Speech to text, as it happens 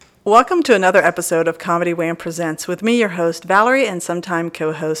Welcome to another episode of Comedy Wham Presents with me, your host, Valerie, and sometime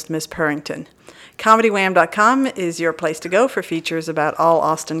co-host, Miss Purrington. ComedyWham.com is your place to go for features about all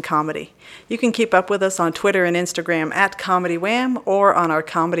Austin comedy. You can keep up with us on Twitter and Instagram at Comedy Wham or on our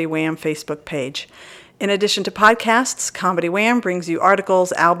Comedy Wham Facebook page. In addition to podcasts, Comedy Wham brings you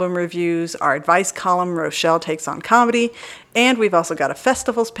articles, album reviews, our advice column, Rochelle Takes on Comedy, and we've also got a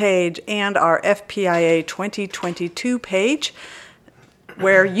festivals page and our FPIA 2022 page,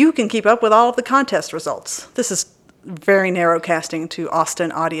 where you can keep up with all of the contest results. This is very narrow casting to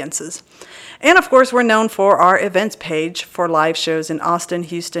Austin audiences. And of course, we're known for our events page for live shows in Austin,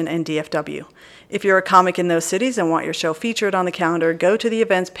 Houston, and DFW. If you're a comic in those cities and want your show featured on the calendar, go to the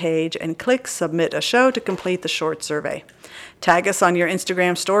events page and click Submit a Show to complete the short survey. Tag us on your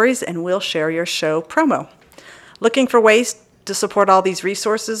Instagram stories and we'll share your show promo. Looking for ways to support all these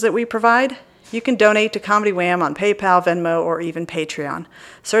resources that we provide? You can donate to Comedy Wham on PayPal, Venmo, or even Patreon.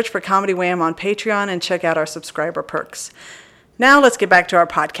 Search for Comedy Wham on Patreon and check out our subscriber perks. Now let's get back to our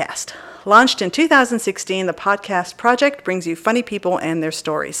podcast. Launched in 2016, the Podcast Project brings you funny people and their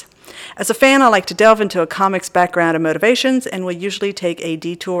stories. As a fan, I like to delve into a comic's background and motivations, and will usually take a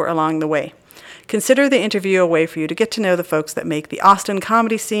detour along the way. Consider the interview a way for you to get to know the folks that make the Austin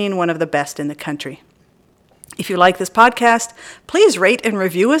comedy scene one of the best in the country. If you like this podcast, please rate and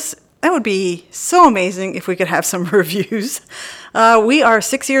review us. That would be so amazing if we could have some reviews. We are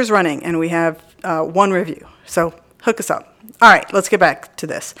 6 years running, and we have one review, so hook us up. All right, let's get back to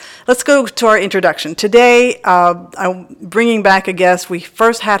this. Let's go to our introduction. Today, I'm bringing back a guest. We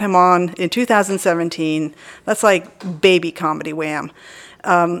first had him on in 2017. That's like baby Comedy Wham.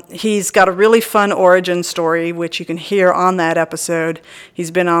 He's got a really fun origin story, which you can hear on that episode. He's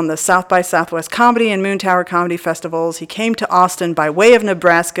been on the South by Southwest Comedy and Moon Tower Comedy Festivals. He came to Austin by way of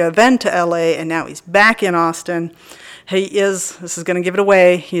Nebraska, then to LA, and now he's back in Austin. This is going to give it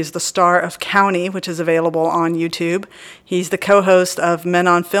away, he's the star of County, which is available on YouTube. He's the co-host of Men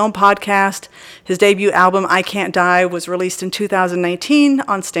on Film podcast. His debut album, I Can't Die, was released in 2019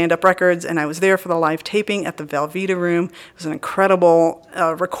 on Stand Up Records, and I was there for the live taping at the Velveeta Room. It was an incredible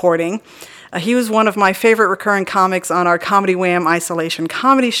recording. He was one of my favorite recurring comics on our Comedy Wham Isolation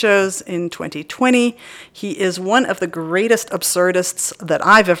comedy shows in 2020. He is one of the greatest absurdists that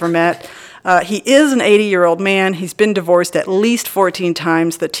I've ever met. He is an 80-year-old man. He's been divorced at least 14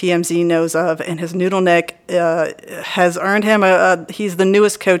 times that TMZ knows of, and his noodle neck has earned him he's the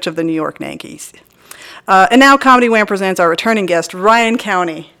newest coach of the New York Yankees. And now Comedy Wham presents our returning guest, Ryan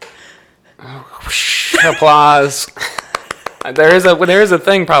County. Applause. There is a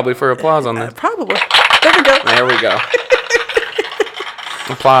thing probably for applause on that. Probably. There we go. There we go.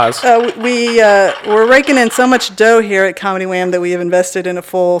 Applause. We're raking in so much dough here at Comedy Wham that we have invested in a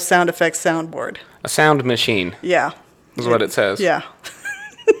full sound effects soundboard. A sound machine. Yeah. Is what it says. Yeah.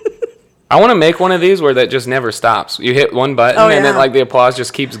 I want to make one of these where that just never stops. You hit one button and then like the applause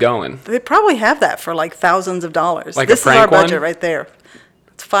just keeps going. They probably have that for like thousands of dollars. Like this a prank is our budget one? right there.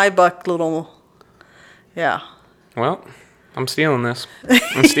 It's $5 little. Yeah. Well, I'm stealing this.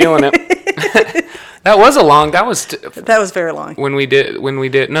 I'm stealing it. That was very long.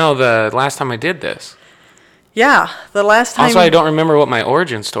 The last time I did this. Yeah, the last time. Also, I don't remember what my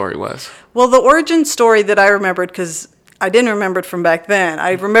origin story was. Well, the origin story that I remembered, because I didn't remember it from back then.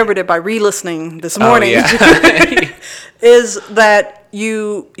 I remembered it by re-listening this morning. Oh, yeah. Is that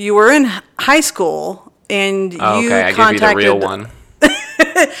you were in high school and I give you the real one.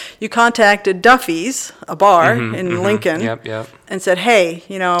 You contacted Duffy's, a bar in Lincoln, Yep. and said, "Hey,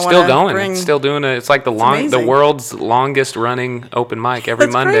 I want to still going. bring." It's still doing it. It's like the world's longest running open mic every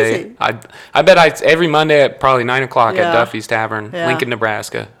That's Monday. crazy. I bet every Monday at probably 9:00 Yeah. at Duffy's Tavern, Yeah. Lincoln,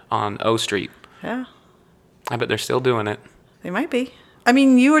 Nebraska, on O Street. Yeah, I bet they're still doing it. they might be. I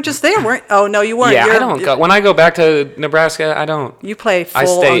mean, you were just there, weren't? Oh no, you weren't. Yeah, I don't go. When I go back to Nebraska, I don't. You play full I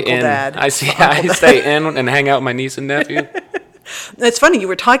stay Uncle in. Dad. I stay in and hang out with my niece and nephew. It's funny, you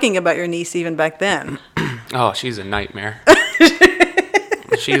were talking about your niece even back then. Oh, she's a nightmare.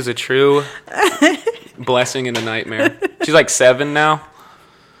 She's a true blessing and a nightmare. She's like 7 now.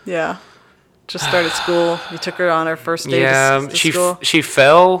 Yeah. Just started school. You took her on her first day to school. She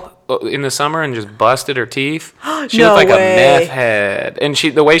fell in the summer and just busted her teeth. She No looked like way. a meth head. And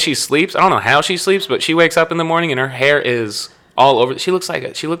the way she sleeps, I don't know how she sleeps, but she wakes up in the morning and her hair is all over. She looked like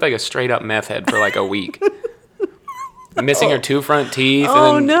a straight up meth head for like a week. Missing her 2 front teeth.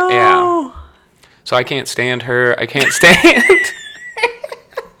 Oh, and then, no. Yeah. So I can't stand her. I can't stand.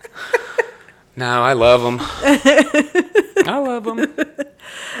 No, I love them. I love them.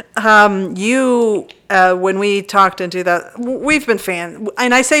 You, when we talked into that, we've been fans,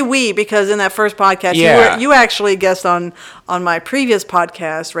 and I say we because in that first podcast, Yeah. you actually guest on my previous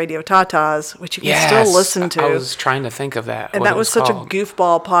podcast, Radio Tatas, which you can still listen to. I was trying to think of that. And what that it was such called. a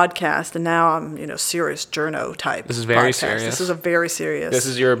goofball podcast, and now I'm, serious journo type. This is very podcast. serious. This is a very serious. This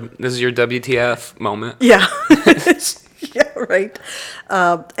is your WTF moment. Yeah. Yeah, right.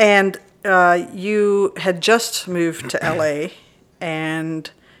 And you had just moved to LA, and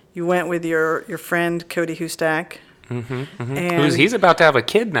you went with your friend Cody Hustak. And He's about to have a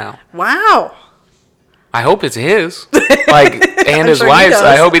kid now. wow. I hope it's his. And his sure he wife's. does.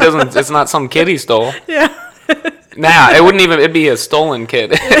 I hope he doesn't. It's not some kid he stole. Yeah. Nah, it wouldn't even. It'd be a stolen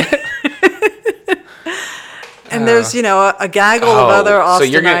kid. And there's a gaggle of other Austinites. So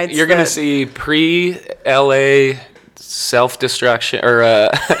you're gonna see pre-LA self-destruction or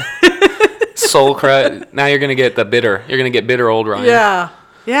soul crush. Now you're gonna get the bitter. You're gonna get bitter old Ryan.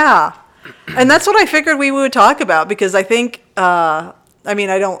 Yeah. And that's what I figured we would talk about because I think I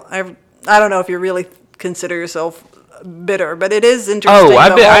don't know if you really consider yourself bitter, but it is interesting. Oh,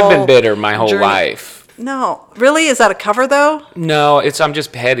 I've been bitter my whole journey. life. No, really? Is that a cover though? No, I'm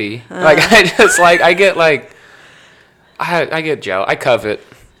just petty. I get jealous.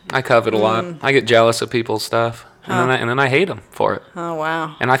 I covet a lot. I get jealous of people's stuff, and then I hate them for it. Oh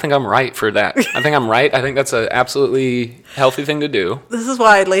wow. And I think I'm right for that. I think I'm right. I think that's an absolutely healthy thing to do. This is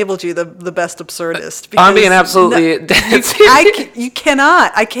why I labeled you the best absurdist. I'm being absolutely.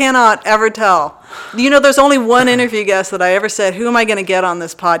 I cannot ever tell. There's only one interview guest that I ever said, "Who am I going to get on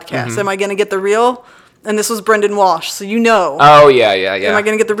this podcast? Am I going to get the real?" And this was Brendan Walsh, so Oh yeah. Am I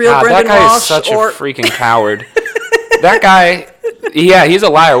going to get the real God, Brendan that guy Walsh is such or a freaking coward. That guy, yeah, he's a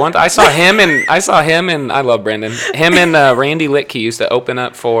liar. I saw him and I love Brendan. Him and Randy Litke used to open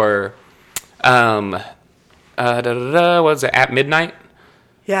up for, what was it, At Midnight?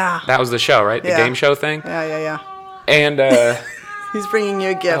 Yeah. That was the show, right? The game show thing. Yeah. And He's bringing you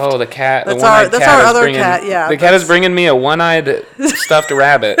a gift. oh, the cat. That's the one-eyed our cat is other bringing, cat. Yeah. the cat is bringing me a one-eyed stuffed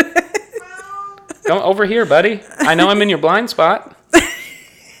rabbit. Come over here, buddy. I know I'm in your blind spot.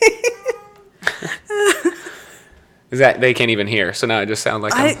 Is that they can't even hear? So now I just sound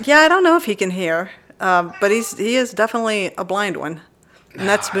like I don't know if he can hear, but he is definitely a blind one, and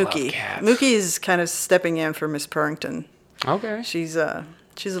that's I love Mookie. cats. Mookie is kind of stepping in for Miss Purrington. okay. She's a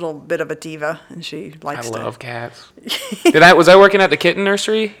little bit of a diva, and she I likes love cats. Was I working at the kitten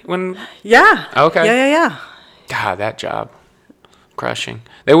nursery when? Yeah. Okay. Yeah. God, that job, crushing.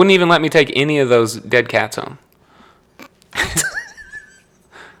 They wouldn't even let me take any of those dead cats home.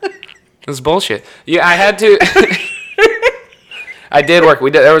 It was bullshit. Yeah, I had to. I did work.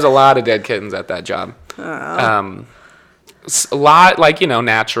 There was a lot of dead kittens at that job. A lot,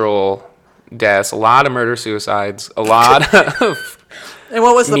 natural deaths. A lot of murder suicides. A lot of And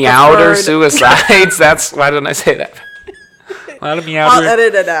what was the meowder preferred? suicides. Why didn't I say that? A lot of meowder. I'll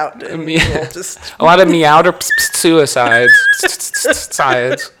edit it out. And Yeah. we'll just A lot of meowder suicides.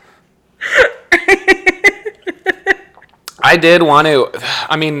 Sides. I did want to.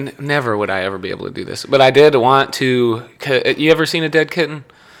 I mean, never would I ever be able to do this, but I did want to. You ever seen a dead kitten?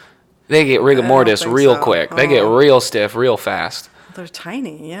 They get rigor mortis think real so. quick. They get real stiff real fast. they're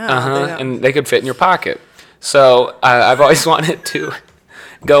tiny. Yeah. They don't- And they could fit in your pocket. So I've always wanted to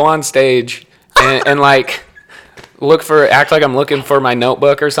go on stage and act like I'm looking for my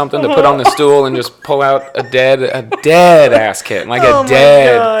notebook or something to put on the stool and just pull out a dead ass kitten, like Oh a my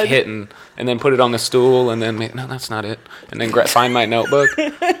dead God. kitten, and then put it on the stool and then no, that's not it, and then find my notebook.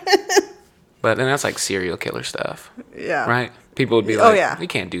 But then that's like serial killer stuff, yeah. right? People would be Oh, like, yeah. "You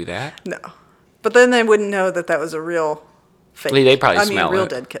can't do that." No. But then they wouldn't know that was a real fake. They'd probably smell real it.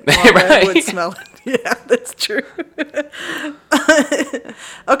 dead kitten. Well, they Right. would smell it. Yeah, that's true.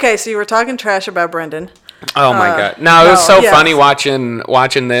 Okay, so you were talking trash about Brendan. Oh my God! No, it was so yes. funny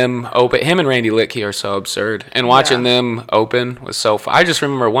watching them open. Him and Randy Litke are so absurd, and watching Yeah. them open was so fun. I just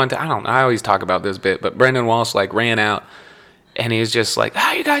remember one time. I don't know. I always talk about this bit, but Brendan Walsh ran out, and he was just like,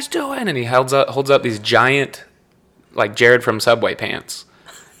 "How you guys doing?" And he holds up these giant, Jared from Subway pants,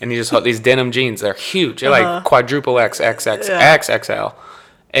 and he just these denim jeans. They're huge. They're like quadruple XXL.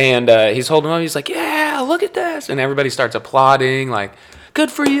 And he's holding them up. He's like, "Yeah, look at this!" And everybody starts applauding, like,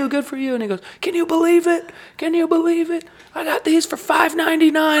 "Good for you, good for you!" And he goes, "Can you believe it? Can you believe it? I got these for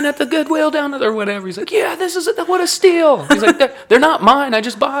 $5.99 at the Goodwill down there, or whatever." He's like, "Yeah, this is what a steal." He's like, "They're not mine. I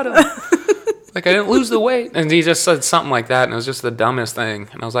just bought them. I didn't lose the weight." And he just said something like that, and it was just the dumbest thing.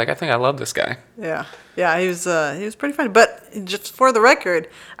 And I was like, I think I love this guy. Yeah, he was pretty funny. But just for the record,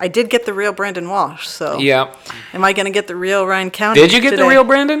 I did get the real Brendan Walsh. So Yeah. am I going to get the real Ryan County? Did you get the today? real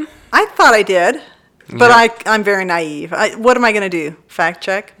Brandon? I thought I did. But Yeah. I'm very naive. What am I going to do? Fact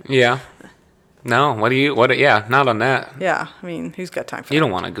check? Yeah. No. Yeah. Not on that. Yeah. I mean, who's got time for You that?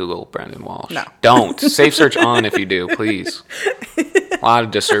 don't want to Google Brendan Walsh. No. Don't. Safe search on if you do, please. A lot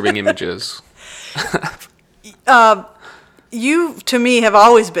of disturbing images. You, to me, have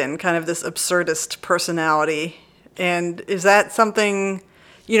always been kind of this absurdist personality. And is that something,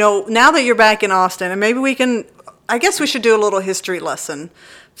 now that you're back in Austin, and maybe I guess we should do a little history lesson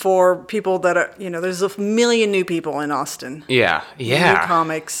for people that are, there's a million new people in Austin. Yeah. New Yeah.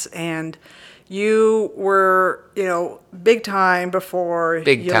 comics. And you were, big time before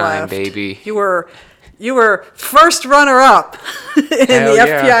Big you time, left. baby. You were first runner-up in Hell the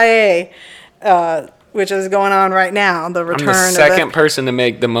yeah. FPIA, which is going on right now. The I'm return the of second person to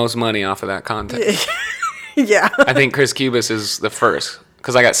make the most money off of that content. Yeah. I think Chris Cubis is the first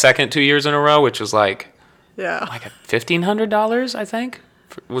because I got second 2 years in a row, which was like Yeah. $1,500. I think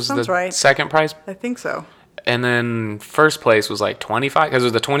was Sounds the right. second prize, I think so. and then first place was like 25 because it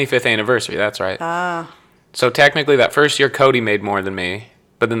was the 25th anniversary. That's right. Ah. So technically, that first year Cody made more than me,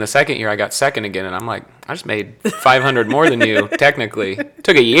 but then the second year I got second again, and I'm like, I just made 500 more than you. Technically,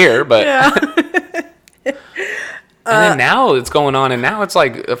 took a year, but. Yeah. And then now it's going on, and now it's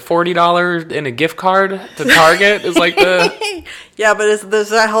like a $40 and a gift card to Target is like the. Yeah, but there's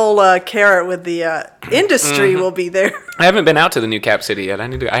that whole carrot with the industry will be there. I haven't been out to the new Cap City yet. I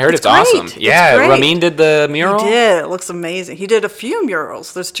need to. I heard it's great. awesome. It's Yeah, great. Ramin did the He mural. did. It looks amazing. He did a few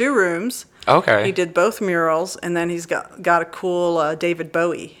murals. There's 2 rooms. Okay. He did both murals, and then he's got a cool David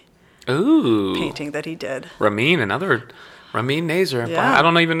Bowie Ooh. painting that he did. Ramin Nazer. Yeah. I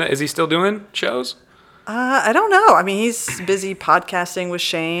don't even know. Is he still doing shows? I don't know. I mean, he's busy podcasting with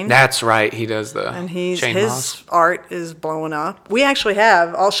Shane. That's right. He does the. And Shane his Moss. art is blowing up. We actually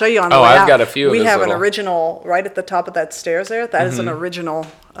have. I'll show you on the Oh, way I've out. got a few of We his have an little- original right at the top of that stairs there. That is an original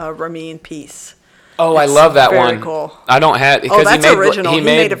Ramin piece. Oh, I It's love that very one. cool. I don't have. Oh, that's original. He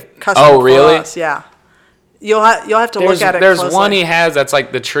made a custom Oh, for really? us. Yeah. You'll have to look at it There's closely. one he has that's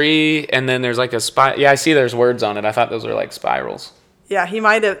like the tree, and then there's like a Yeah, I see. There's words on it. I thought those were like spirals. Yeah,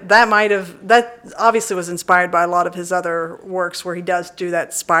 that obviously was inspired by a lot of his other works where he does do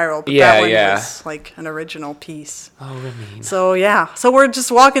that spiral, but Yeah, that one yeah. was like an original piece. Oh, Ramin. So yeah, so we're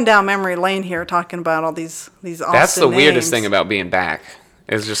just walking down memory lane here, talking about all these Austin That's the weirdest names. thing about being back.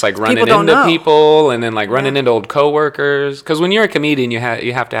 Is just like running don't into know. people and then like running into old coworkers. Because when you're a comedian, you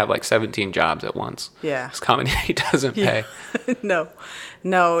have to have like 17 jobs at once. Yeah. This comedy doesn't pay.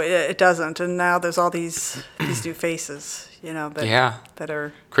 No, it doesn't. And now there's all these new faces, that Yeah. that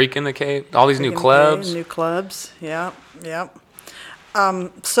are Creek in the Cave, all these new Freaking clubs. gay, new clubs. Yep.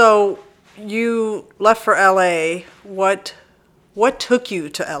 So you left for LA. What took you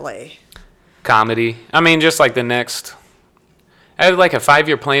to LA? Comedy. I mean, just like the next. I had like a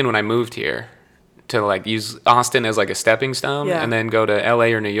 5-year plan when I moved here to like use Austin as like a stepping stone Yeah. and then go to LA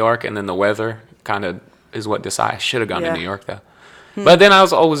or New York, and then the weather kind of is what decided. I should have gone Yeah. to New York though. But then I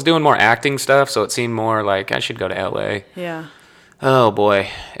was always doing more acting stuff, so it seemed more like I should go to LA. Yeah. Oh boy,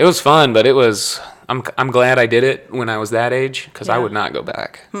 it was fun, but it was. I'm glad I did it when I was that age because I Yeah. would not go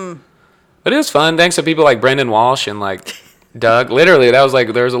back. But it was fun thanks to people like Brendan Walsh and like Doug. Literally, that was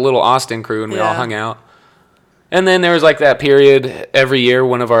like there was a little Austin crew and we all Yeah. hung out. And then there was like that period every year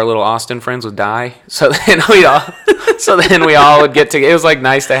one of our little Austin friends would die, so then we all would get together. It was like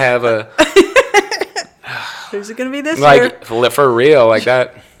nice to have a Who's it gonna be this year? like for real like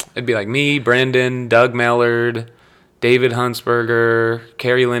that. It'd be like me, Brendan, Doug Mellard, David Huntsberger,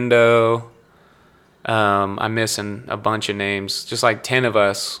 Carrie Lindo. I'm missing a bunch of names. Just like 10 of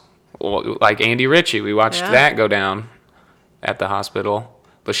us. Like Andy Ritchie. We watched Yeah. that go down at the hospital.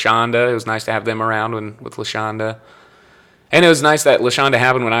 LaShonda. It was nice to have them around with LaShonda. And it was nice that LaShonda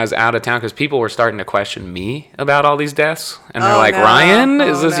happened when I was out of town because people were starting to question me about all these deaths. And they're Oh, like, no. Ryan,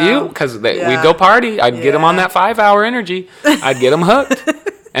 is Oh, this no. you? Because Yeah. we'd go party. I'd get them on Yeah. that 5-hour energy. I'd get them hooked.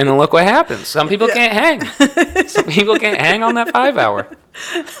 And then look what happens. Some people can't hang. Some people can't hang on that 5-hour.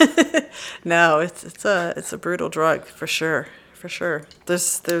 No, it's a brutal drug for sure. For sure.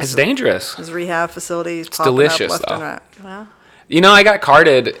 It's There's dangerous. rehab facilities popping delicious, up left and though. right. Well, You know, I got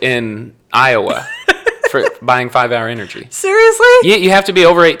carded in Iowa for buying 5-hour energy. seriously? You have to be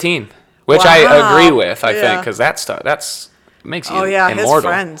over 18, which I Wow. agree with, I think, Yeah. because that stuff, makes you Oh yeah, immortal. his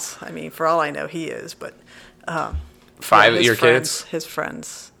friends. I mean, for all I know, he is, but Five his your friends, kids? his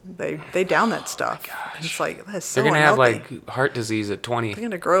friends, they down that stuff. It's like that's so They're going to have unhealthy. like heart disease at 20. They're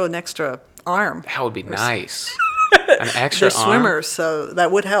gonna grow an extra arm. That would be nice. An extra They're arm. swimmers, so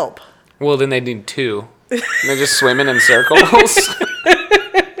that would help. Well, then they need 2. And they're just swimming in circles.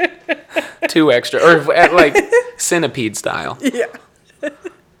 2 extra. Or at like centipede style. Yeah.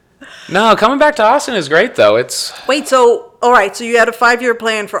 No, coming back to Austin is great though. It's Wait, so all right, so you had a 5-year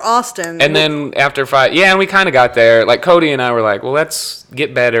plan for Austin, and then after 5, yeah, and we kind of got there. Like Cody and I were like, well, let's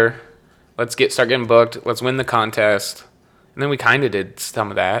get better. Let's start getting booked. Let's win the contest. And then we kind of did some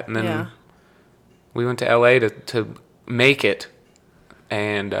of that, and then we went to LA to make it.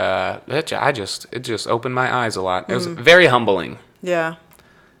 And it just opened my eyes a lot. It was very humbling. Yeah.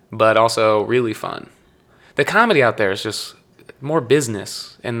 But also really fun. The comedy out there is just more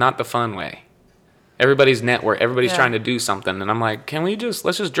business and not the fun way. Everybody's network. Everybody's trying to do something, and I'm like,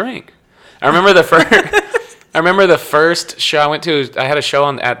 let's just drink. I remember the first show I went to. I had a show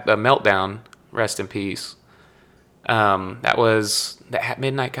at the Meltdown. Rest in peace. That was the At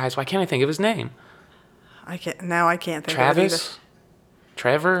Midnight Guys. Why can't I think of his name? I can't think Travis? of it either.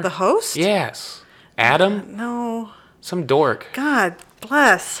 Trevor? The host? Yes. Adam? No. Some dork. God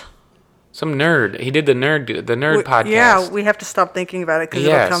bless. Some nerd. He did the nerd podcast. Yeah, we have to stop thinking about it because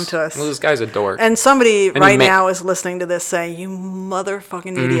it'll come to us. Well, this guy's a dork. And somebody right now is listening to this saying, you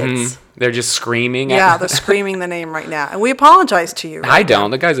motherfucking idiots. They're just screaming. Yeah, they're screaming the name right now. And we apologize to you. I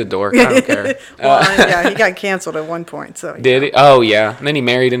don't. The guy's a dork. I don't care. Well, yeah, he got canceled at one point. So Did he? Oh, yeah. And then he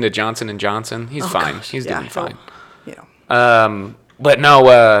married into Johnson & Johnson. He's fine. Gosh, He's doing fine. Well, But no,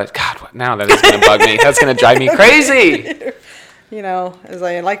 God, now that is going to bug me. That's going to drive me crazy. You know, as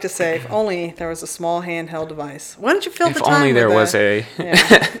I like to say, if only there was a small handheld device. Why don't you fill the time? If only there was a.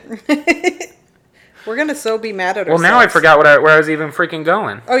 Yeah. We're gonna so be mad at ourselves. Well, now I forgot where I was even freaking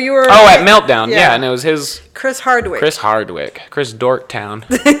going. Oh, you were. Oh, at Meltdown. Yeah, and it was his. Chris Hardwick. Chris Dorktown.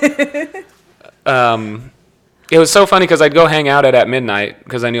 It was so funny because I'd go hang out at midnight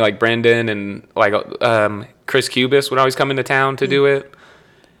because I knew like Brendan and like Chris Cubis would always come into town to do it.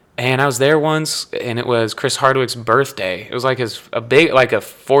 And I was there once, and it was Chris Hardwick's birthday. It was like a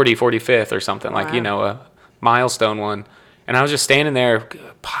 45th or something, like, you know, a milestone one. And I was just standing there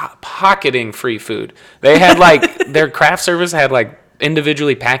pocketing free food. They had like, their craft service had like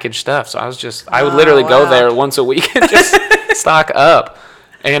individually packaged stuff. So I would literally go there once a week and just stock up.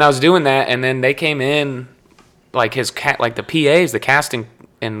 And I was doing that, and then they came in, like the PAs, the casting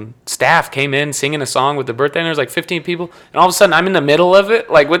and staff came in singing a song with the birthday, and there was like 15 people, and all of a sudden I'm in the middle of it,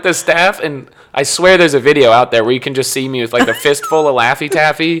 like with the staff, and I swear there's a video out there where you can just see me with like a fistful of Laffy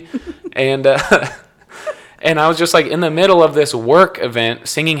Taffy, and I was just like in the middle of this work event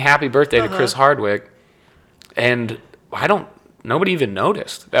singing happy birthday to Chris Hardwick, and nobody even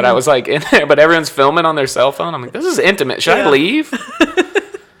noticed that I was like in there, but everyone's filming on their cell phone. I'm like, this is intimate. Should I leave?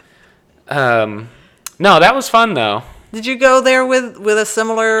 No, that was fun though. Did you go there with a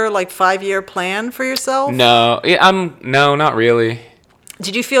similar like 5-year plan for yourself? No, no, not really.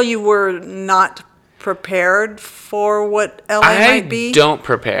 Did you feel you were not prepared for what LA might be? I don't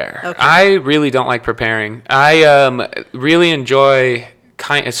prepare. Okay. I really don't like preparing. I really enjoy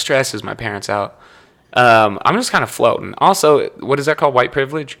it stresses my parents out. I'm just kind of floating. Also, what is that called? White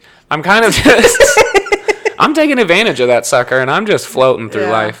privilege? I'm kind of just I'm taking advantage of that sucker, and I'm just floating through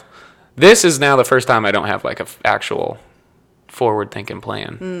life. This is now the first time I don't have like an actual forward-thinking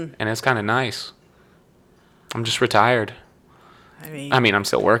plan, and it's kind of nice. I'm just retired. I mean, I'm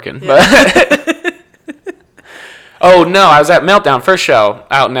still working, but oh no, I was at Meltdown first show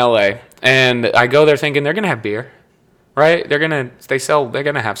out in LA, and I go there thinking they're gonna have beer, right? They're gonna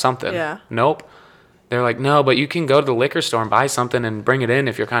have something. Yeah. Nope. They're like, no, but you can go to the liquor store and buy something and bring it in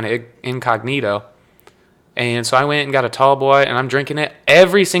if you're kind of incognito. And so I went and got a tall boy, and I'm drinking it.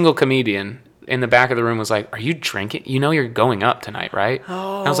 Every single comedian in the back of the room was like, are you drinking? You know you're going up tonight, right?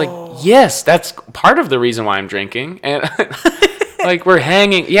 Oh. And I was like, yes, that's part of the reason why I'm drinking. And like, we're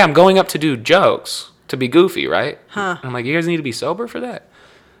hanging. Yeah, I'm going up to do jokes, to be goofy, right? Huh. And I'm like, you guys need to be sober for that?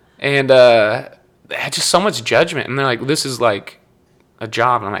 And just so much judgment. And they're like, this is like a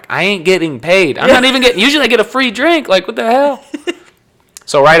job. And I'm like, I ain't getting paid. I'm not even getting, usually I get a free drink. Like, what the hell?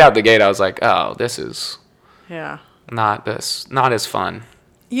 So right out the gate, I was like, oh, this is... Yeah. Not as fun.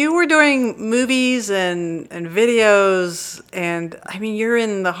 You were doing movies and videos, and I mean, you're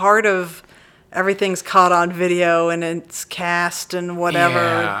in the heart of everything's caught on video and it's cast and whatever.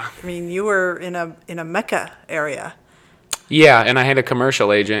 Yeah. I mean, you were in a Mecca area. Yeah, and I had a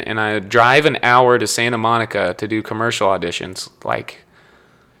commercial agent, and I would drive an hour to Santa Monica to do commercial auditions, like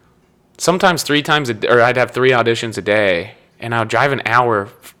sometimes 3 times or I'd have 3 auditions a day, and I would drive an hour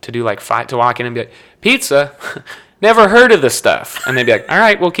to do like 5 to walk in and be like, pizza, never heard of this stuff. And they'd be like, all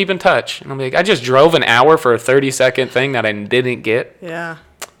right, we'll keep in touch. And I'll be like, I just drove an hour for a 30-second thing that I didn't get. Yeah.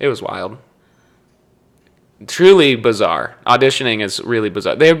 It was wild. Truly bizarre. Auditioning is really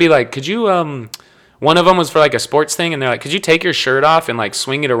bizarre. They would be like, could you, one of them was for like a sports thing, and they're like, could you take your shirt off and like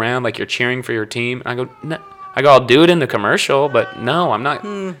swing it around like you're cheering for your team? And I go, no, I go, I'll do it in the commercial, but no, I'm not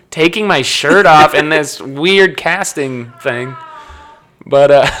taking my shirt off in this weird casting thing. But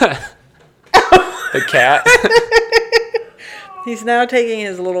the cat. He's now taking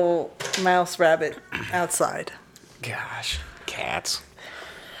his little mouse rabbit outside. Gosh, cats.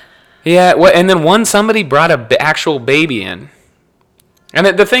 Yeah, and then somebody brought a actual baby in. And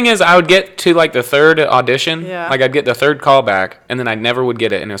the thing is, I would get to like the third audition, like I'd get the third call back, and then I never would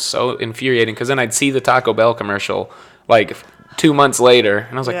get it, and it was so infuriating because then I'd see the Taco Bell commercial like 2 months later,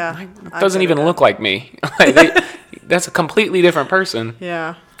 and I was like, it doesn't even look like me. That's a completely different person.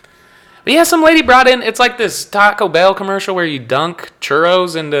 Yeah. But yeah, some lady brought in, it's like this Taco Bell commercial where you dunk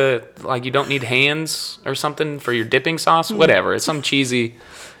churros into, like you don't need hands or something for your dipping sauce, whatever. It's some cheesy.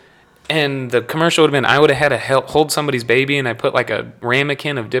 And the commercial would have been, I would have had to hold somebody's baby, and I put like a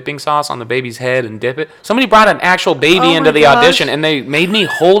ramekin of dipping sauce on the baby's head and dip it. Somebody brought an actual baby into the audition, and they made me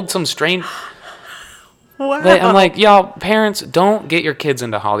hold some strange... Wow. I'm like, y'all, parents, don't get your kids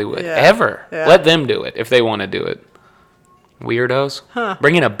into Hollywood, ever. Yeah. Let them do it if they want to do it. Weirdos.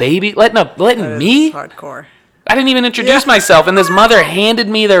 Bringing a baby, letting me? Hardcore. I didn't even introduce myself, and this mother handed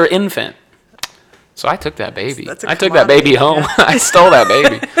me their infant. So I took that baby. I took that baby home. Yeah. I stole that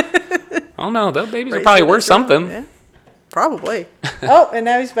baby. Oh no, those babies are probably worth something. Yeah. Probably. Oh, and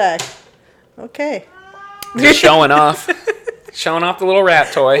now he's back. Okay. Just showing off. Showing off the little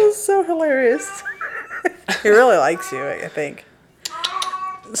rat toy. That's so hilarious. He really likes you, I think.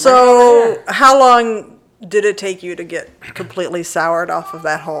 So, how long did it take you to get completely soured off of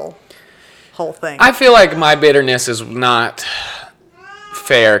that whole thing? I feel like my bitterness is not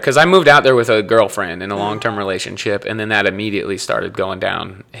fair because I moved out there with a girlfriend in a long-term relationship, and then that immediately started going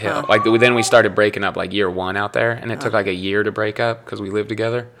downhill. Like then we started breaking up like year 1 out there, and it took like a year to break up because we lived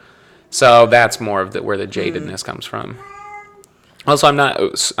together. So that's more of where the jadedness comes from. Also,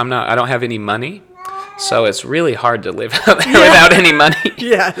 I don't have any money. So it's really hard to live out there without any money.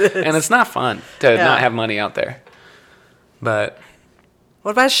 Yeah, it is. And it's not fun to not have money out there. But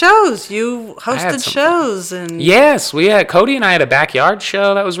what about shows? You hosted shows and yes, Cody and I had a backyard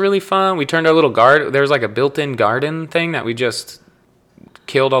show that was really fun. We turned our little garden. There was like a built-in garden thing that we just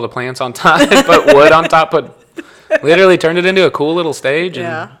killed all the plants on top and put wood on top, but literally turned it into a cool little stage.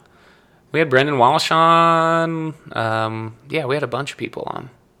 And we had Brendan Walsh on. We had a bunch of people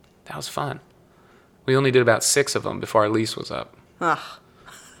on. That was fun. We only did about 6 of them before our lease was up.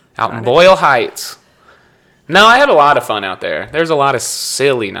 Out in Boyle Heights. No, I had a lot of fun out there. There's a lot of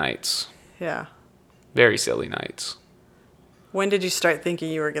silly nights. Yeah. Very silly nights. When did you start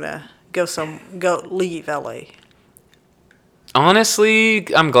thinking you were gonna go leave LA?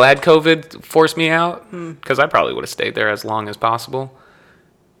 Honestly, I'm glad COVID forced me out because I probably would have stayed there as long as possible.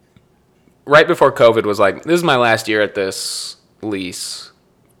 Right before COVID was like, this is my last year at this lease.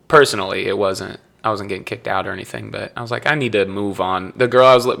 Personally, I wasn't getting kicked out or anything, but I was like, I need to move on. The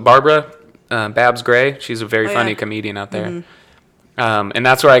girl Barbara, Babs Gray, she's a very funny comedian out there. Mm-hmm. And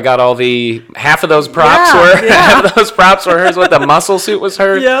that's where I got all half of those props half of those props were hers. What the muscle suit was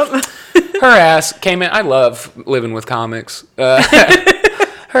hers. Yep. Her ass came in. I love living with comics. Her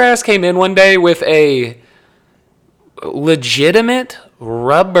ass came in one day with a legitimate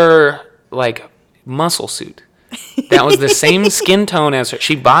rubber muscle suit. That was the same skin tone as her.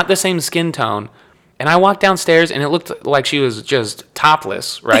 She bought the same skin tone. And I walked downstairs, and it looked like she was just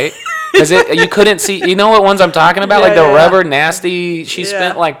topless, right? Because you couldn't see. You know what ones I'm talking about? Rubber nasty. She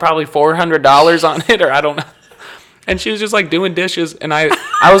spent probably $400 on it, or I don't know. And she was just doing dishes. And I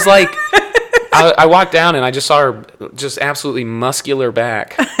was like, I walked down, and I just saw her just absolutely muscular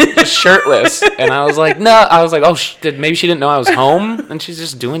back, just shirtless. And I was like, no. I was like, oh, maybe she didn't know I was home, and she's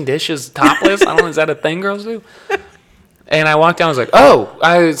just doing dishes topless. I don't know. Is that a thing girls do? And I walked down, I was like,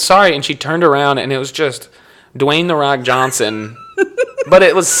 oh, sorry. And she turned around, and it was just Dwayne The Rock Johnson, but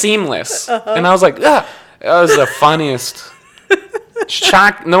it was seamless. And I was like, that was the funniest,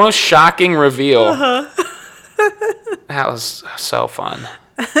 the most shocking reveal. That was so fun.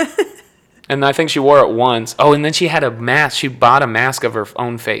 And I think she wore it once. Oh, and then she had a mask. She bought a mask of her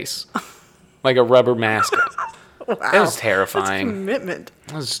own face, like a rubber mask. Wow. It was terrifying. That's commitment.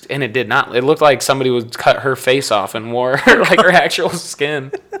 And it did not. It looked like somebody would cut her face off and wore her actual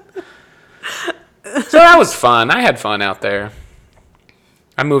skin. So that was fun. I had fun out there.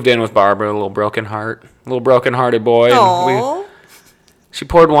 I moved in with Barbara, a little broken-hearted boy. And she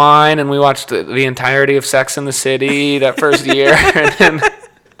poured wine, and we watched the entirety of Sex and the City that first year. And then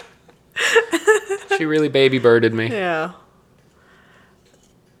she really baby birded me. Yeah.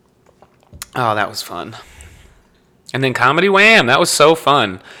 Oh, that was fun. And then Comedy Wham! That was so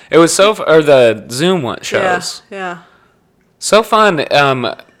fun. It was or the Zoom shows. Yeah. So fun.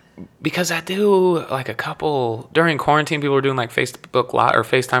 because I do like a couple during quarantine. People were doing like Facebook Live or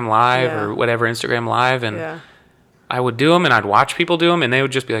FaceTime Live or whatever, Instagram Live, and I would do them and I'd watch people do them, and they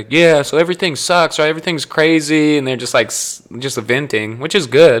would just be like, "Yeah, so everything sucks, or everything's crazy," and they're just like just venting, which is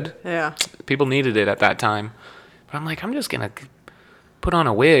good. Yeah, people needed it at that time. But I'm like, I'm just gonna put on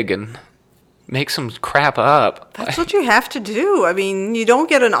a wig and make some crap up. That's what you have to do. I mean, you don't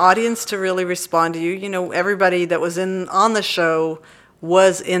get an audience to really respond to you. You know, everybody that was on the show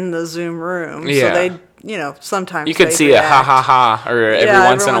was in the Zoom room. Yeah. So they, you know, sometimes you could they'd see react. a ha ha ha or every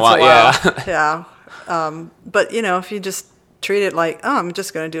once in a while. Yeah. Yeah. But, you know, if you just treat it like, oh, I'm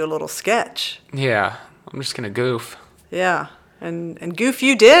just going to do a little sketch. Yeah. I'm just going to goof. Yeah. And goof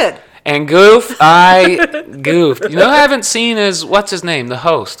you did. And goof, I goofed. You know, I haven't seen what's his name, the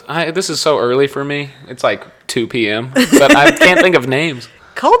host. This is so early for me. It's like 2 p.m., but I can't think of names.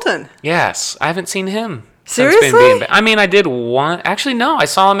 Colton. Yes, I haven't seen him. Seriously? I mean, I did one. Actually, no, I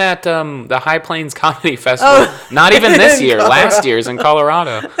saw him at the High Plains Comedy Festival. Oh. Not even this year. Last year's in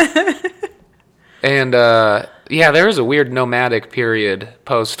Colorado. And, yeah, there was a weird nomadic period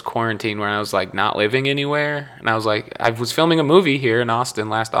post-quarantine where I was, like, not living anywhere. And I was like, I was filming a movie here in Austin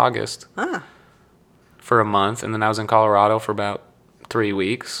last August for a month. And then I was in Colorado for about 3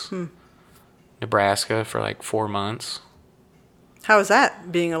 weeks. Nebraska for, like, 4 months. How was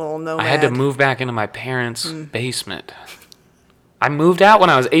that, being a little nomad? I had to move back into my parents' basement. I moved out when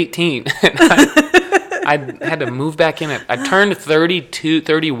I was 18. I had to move back in it. I turned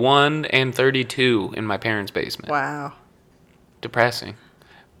 31, and 32 in my parents' basement. Wow. Depressing.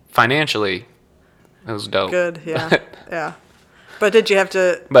 Financially, it was dope. Good, yeah. Yeah. But did you have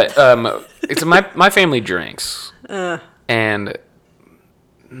to... But it's my family drinks. And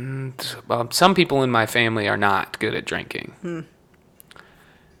some people in my family are not good at drinking.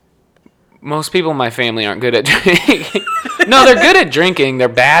 Most people in my family aren't good at drinking. No, they're good at drinking. They're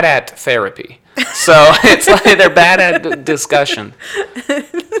bad at therapy. So it's like they're bad at discussion.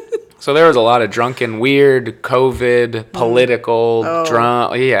 So there was a lot of drunken, weird, COVID, political,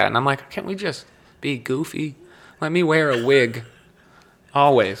 drunk. Yeah, and I'm like, can't we just be goofy? Let me wear a wig.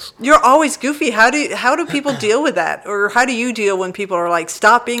 Always. You're always goofy. How do people deal with that? Or how do you deal when people are like,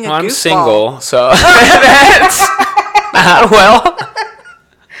 stop being a goofball? I'm single, so that's well.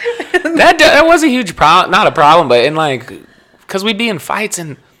 That was a huge problem. Not a problem, but in like, because we'd be in fights,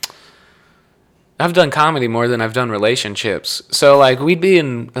 and I've done comedy more than I've done relationships. So like, we'd be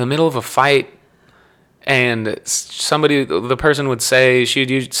in the middle of a fight, and the person would say,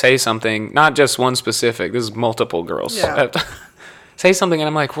 she'd say something, not just one specific. This is multiple girls. Yeah. Say something, and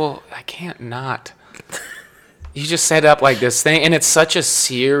I'm like, well, I can't not. You just set up like this thing, and it's such a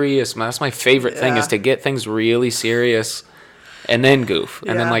serious. That's my favorite thing, is to get things really serious, and then goof,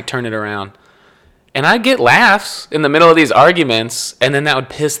 and then like turn it around. And I'd get laughs in the middle of these arguments, and then that would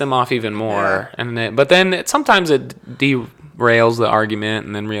piss them off even more. Yeah. But then sometimes it derails the argument,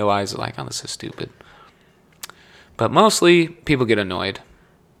 and then realize like, oh, this is stupid. But mostly people get annoyed.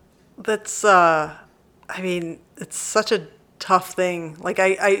 That's it's such a tough thing. Like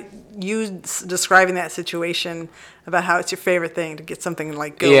you describing that situation about how it's your favorite thing to get something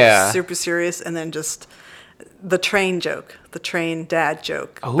like go super serious, and then just the train joke, the train dad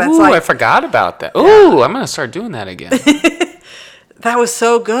joke. Ooh, I forgot about that. Ooh, I'm gonna start doing that again. That was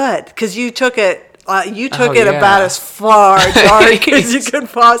so good because you took it. About as far dark as you could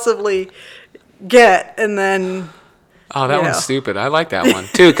possibly get, and then. Oh, that one's stupid. I like that one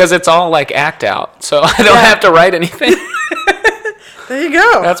too because it's all like act out, so I don't have to write anything. There you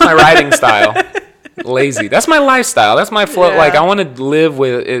go. That's my writing style. Lazy. That's my lifestyle. That's my flow. Yeah. Like, I want to live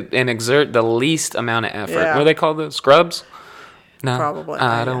with it and exert the least amount of effort. Yeah. What do they call the scrubs? No. Probably.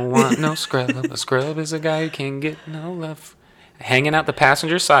 I don't want no scrub. A scrub is a guy who can't get no love. Hanging out the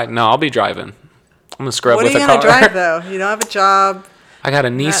passenger side. No, I'll be driving. I'm going to scrub with a car. What are you going to drive, though? You don't have a job. I got a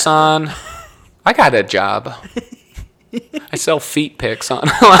Nissan. I got a job. I sell feet pics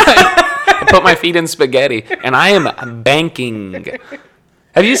online. I put my feet in spaghetti, and I am banking.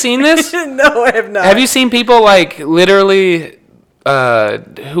 Have you seen this? No, I have not. Have you seen people like literally?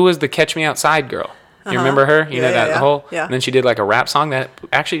 Who was the Catch Me Outside girl? You remember her? You know that whole. Yeah. And then she did like a rap song that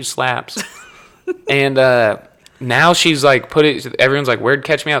actually slaps. And now she's like everyone's like, where'd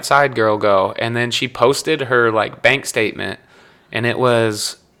Catch Me Outside girl go? And then she posted her like bank statement, and it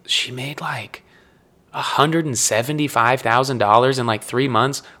was she made like $175,000 in like 3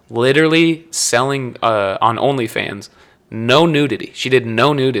 months, literally selling on OnlyFans. No nudity. She did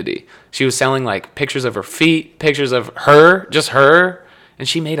no nudity. She was selling like pictures of her feet, pictures of her, just her, and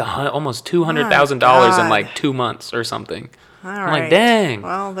she made almost $200,000 in like 2 months or something. I'm like, dang.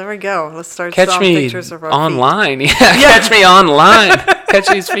 Well, there we go. Let's start selling pictures of our online. feet. Yeah, catch me online. catch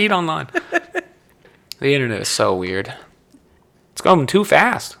these feet online. The internet is so weird. It's going too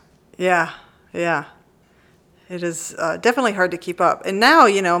fast. Yeah. It is definitely hard to keep up. And now,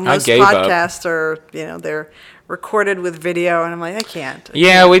 most gave up. podcasts are, they're recorded with video, and I'm like, I can't.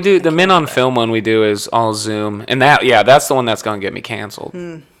 Yeah, we do. The Men on Film one we do is all Zoom. And that's the one that's going to get me canceled.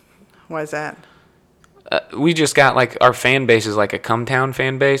 Why is that? We just got, like, our fan base is like a Cumtown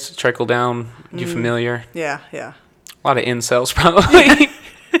fan base. Trickle down. You familiar? Yeah. A lot of incels, probably.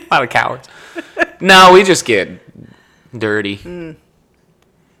 A lot of cowards. No, we just get dirty.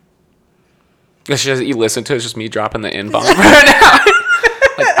 It's just, you listen to it, it's just me dropping the N-bomb right now.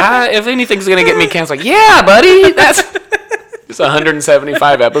 Like, if anything's going to get me canceled, like, yeah, buddy, that's... It's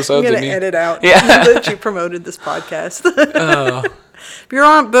 175 episodes. I'm going to edit out that you promoted this podcast.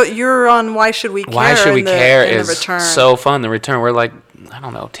 You're on Why Should We Care? Why Should We Care in is the return. so fun. The return, we're like, I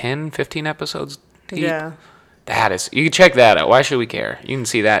don't know, 10, 15 episodes deep. Yeah. You can check that out. Why Should We Care? You can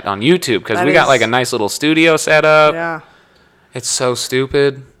see that on YouTube because we got like a nice little studio set up. Yeah. It's so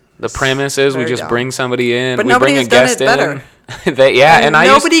stupid. The premise is we just bring somebody in. But we nobody bring has a guest done it in. better.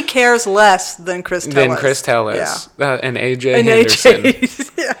 Nobody cares less than Chris Tellis. Chris Tellis. Yeah. And AJ Henderson.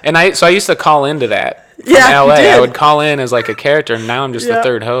 Yeah. And I used to call into that from Yeah, LA. you did. I would call in as like a character, and now I'm just the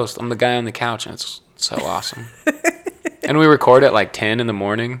third host. I'm the guy on the couch, and it's so awesome. And we record at like 10 in the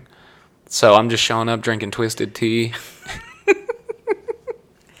morning. So I'm just showing up drinking twisted tea.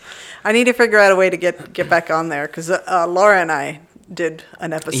 I need to figure out a way to get back on there because Laura and I did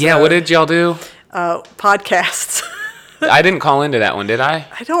an episode. Yeah, what did y'all do? Podcasts. I didn't call into that one, did I?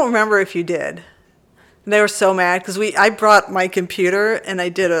 I don't remember if you did. And they were so mad because I brought my computer and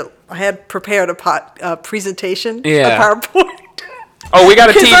I had prepared a presentation, a PowerPoint. Oh, we got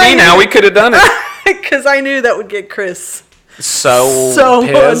a TV now. We could have done it. Because I knew that would get Chris so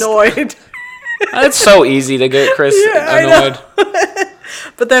pissed. Annoyed. It's so easy to get Chris annoyed.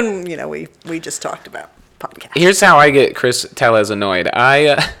 But then, we just talked about podcasts. Here's how I get Chris Tellis annoyed.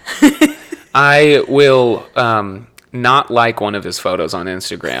 I will not like one of his photos on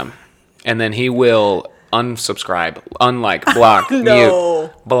Instagram, and then he will unsubscribe, block,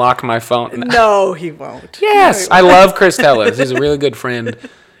 mute, block my phone. No, he won't. Yes, I love Chris Tellis. He's a really good friend,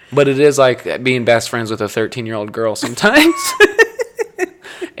 but it is like being best friends with a 13-year-old girl sometimes.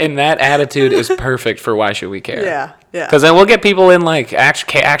 And that attitude is perfect for Why Should We Care? Yeah. Because then we'll get people in like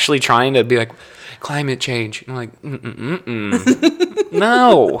actually trying to be like, climate change. And I'm like,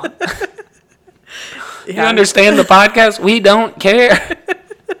 no. Yeah. You understand the podcast? We don't care.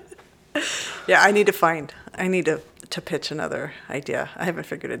 Yeah, I need to pitch another idea. I haven't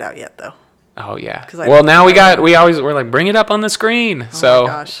figured it out yet, though. Oh yeah. Well, now we're like, bring it up on the screen. So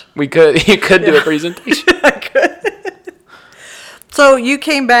my gosh. you could do a presentation. I could. So you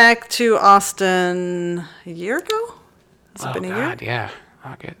came back to Austin a year ago? Has it been a year? Yeah.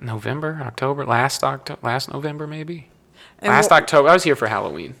 Okay. Last November maybe. And October. I was here for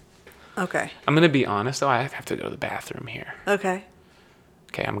Halloween. Okay. I'm going to be honest though, I have to go to the bathroom here. Okay.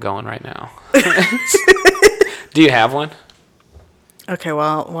 Okay, I'm going right now. Do you have one? Okay,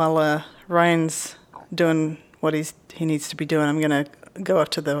 while Ryan's doing what he needs to be doing, I'm going to go up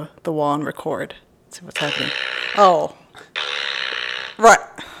to the wall and record. See what's happening. Oh. Right.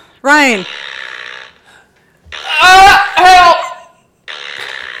 Ryan. Help!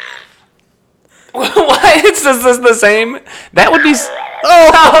 Why is this the same? That would be...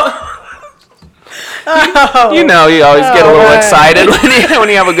 You always get a little excited when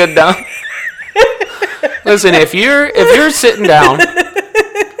you have a good dump. Listen, if you're sitting down,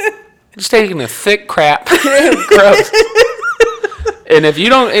 just taking a thick crap, gross. And if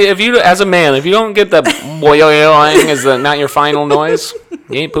you as a man, if you don't get the boing as not your final noise,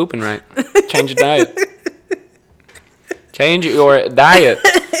 you ain't pooping right. Change your diet. Change your diet.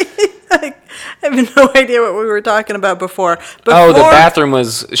 I have no idea what we were talking about before. Oh, the bathroom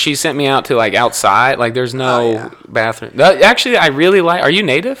she sent me out to like outside. Like there's no bathroom. Actually, I really like, are you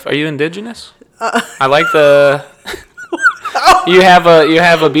native? Are you indigenous? I like the, you have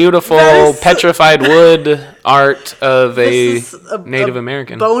a beautiful petrified wood art of a Native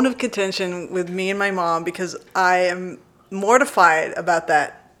American. Bone of contention with me and my mom because I am mortified about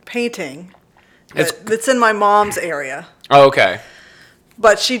that painting that's in my mom's area. Oh, okay.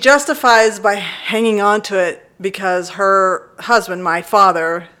 But she justifies by hanging on to it because her husband, my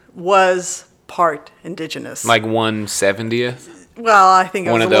father, was part indigenous. Like 1/70th? Well, I think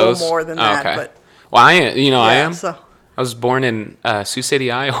it was a little more than that. Okay. But well, I am. So. I was born in Sioux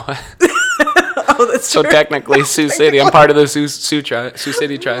City, Iowa. Oh, that's so true. Technically, Sioux City. I'm part of the Sioux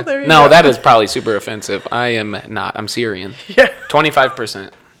City tribe. Well, no, that is probably super offensive. I am not. I'm Syrian. Yeah.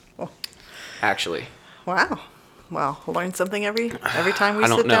 25%. Actually. Wow. well, learn something every time we I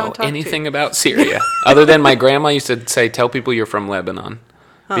sit don't down know and talk anything to you. about Syria other than my grandma used to say, "Tell people you're from Lebanon,"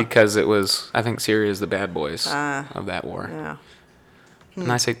 because it was. I think Syria is the bad boys of that war. Yeah.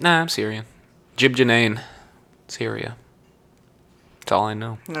 And I say, "Nah, I'm Syrian. Jibjanain, Syria. That's all I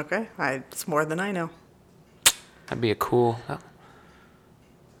know." Okay. It's more than I know. That'd be a cool.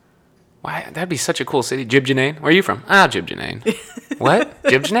 Why? That'd be such a cool city. Jibjanain. Where are you from? Ah, Jibjanain. What?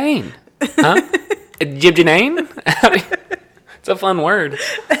 Jibjanain? Huh? Jibjanain? It's a fun word.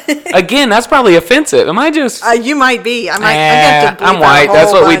 Again, that's probably offensive. Am I just? You might be. I get to bleep I'm out white. a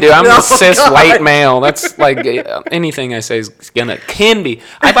That's whole what we do. bunch. I'm a Oh, cis God. white male. That's like anything I say is can be.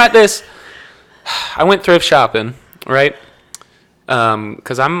 I bought this. I went thrift shopping, right?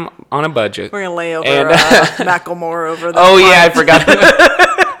 Because I'm on a budget. We're gonna lay over And- Macklemore over. Oh yeah, I forgot.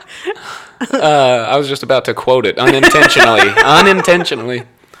 I was just about to quote it unintentionally.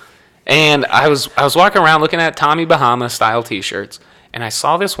 And I was walking around looking at Tommy Bahama style T-shirts, and I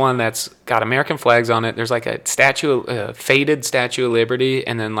saw this one that's got American flags on it. There's like a faded Statue of Liberty,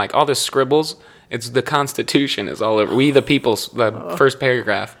 and then like all this scribbles. It's the Constitution is all over. We the people, the first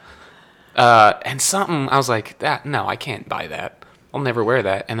paragraph. And something I was like, no, I can't buy that. I'll never wear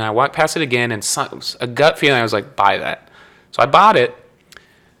that. And then I walked past it again, and a gut feeling I was like, buy that. So I bought it.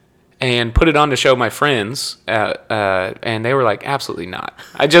 And put it on to show my friends, and they were like, absolutely not.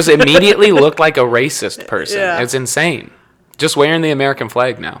 I just immediately looked like a racist person. Yeah. It's insane. Just wearing the American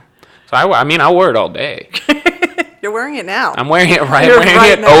flag now. So I'll wear it all day. You're wearing it now. I'm wearing it right. You're I'm wearing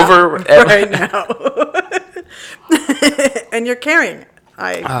right it now. over right now. And you're carrying it.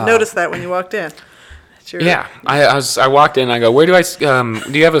 I noticed that when you walked in. It's your- Yeah, I walked in. I go, where do I? Do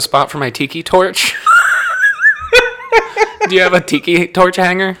you have a spot for my tiki torch? Do you have a tiki torch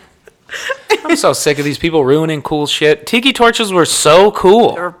hanger? I'm so sick of these people ruining cool shit. Tiki torches were so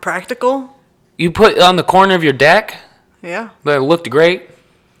cool. They're practical. You put it on the corner of your deck. Yeah. That looked great.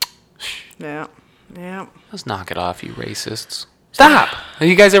 Yeah. Yeah. Let's knock it off, you racists. Stop. Have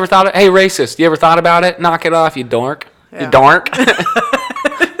you guys ever thought of? Hey, racist. You ever thought about it? Knock it off, you dork. Yeah. You dork.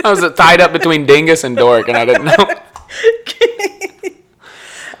 I was tied up between dingus and dork, and I didn't know.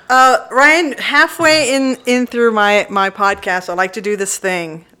 Ryan, halfway in through my podcast, I like to do this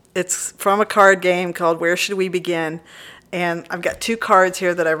thing. It's from a card game called Where Should We Begin? And I've got 2 cards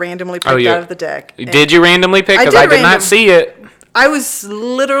here that I randomly picked out of the deck. Did you randomly pick? I Because did I did random. not see it. I was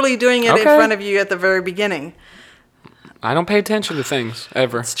literally doing it in Okay. front of you at the very beginning. I don't pay attention to things,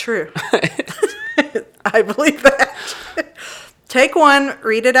 ever. It's true. I believe that. Take one,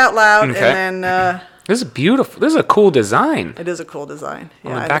 read it out loud, Okay. and then This is beautiful. This is a cool design. it is a cool design.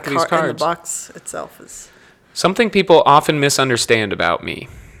 On the and back of these And cards. the box itself is... Something people often misunderstand about me.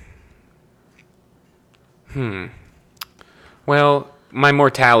 Well, my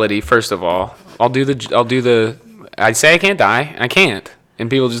mortality, first of all. I say I can't die, and I can't. And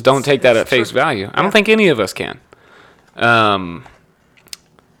people just don't take that at face value. I don't think any of us can.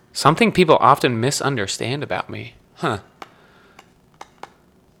 Something people often misunderstand about me. Huh.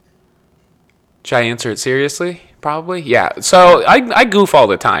 Should I answer it seriously? Probably. Yeah. So I goof all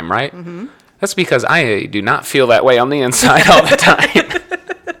the time, right? Mm-hmm. That's because I do not feel that way on the inside all the time.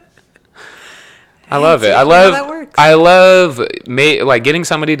 I love it. I love like getting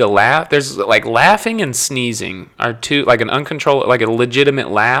somebody to laugh. There's like laughing and sneezing are two, like an uncontrolled, like a legitimate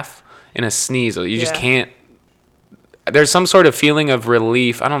laugh and a sneeze. You just can't. There's some sort of feeling of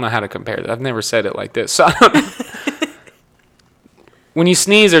relief. I don't know how to compare it. I've never said it like this. So I don't know. When you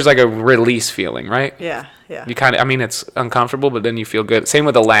sneeze, there's like a release feeling, right? Yeah, yeah. You kind of, it's uncomfortable, but then you feel good. Same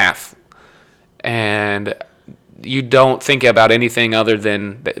with a laugh. And you don't think about anything other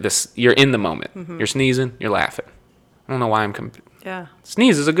than this. You're in the moment. Mm-hmm. You're sneezing, you're laughing. I don't know why yeah.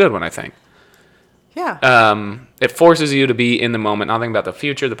 Sneeze is a good one, I think. Yeah. It forces you to be in the moment, not think about the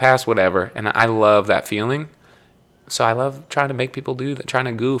future, the past, whatever. And I love that feeling. So I love trying to make people do that, trying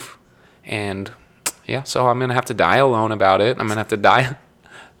to goof. And yeah, so I'm going to have to die alone about it. I'm going to have to die.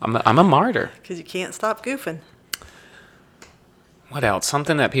 I'm a martyr. Because you can't stop goofing. What else?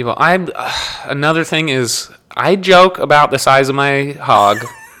 Something that people... another thing is, I joke about the size of my hog.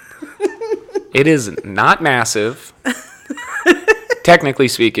 It is not massive. Technically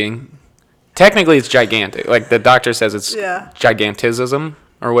speaking. Technically, it's gigantic. Like the doctor says it's gigantism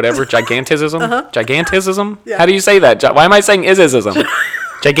or whatever. Gigantism? Uh-huh. Gigantism? Yeah. How do you say that? Why am I saying isism?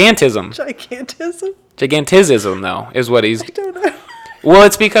 Gigantism. Gigantism? Gigantism, though, is what he's... I don't know. Well,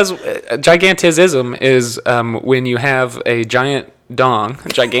 it's because gigantism is when you have a giant dong, a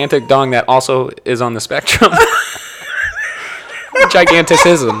gigantic dong that also is on the spectrum.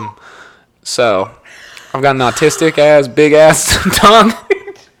 Giganticism. So, I've got an autistic ass, big ass dong.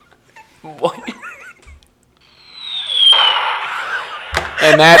 Boy.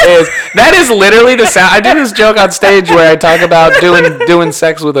 And that is literally the sound. I do this joke on stage where I talk about doing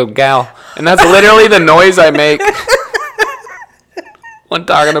sex with a gal, and that's literally the noise I make when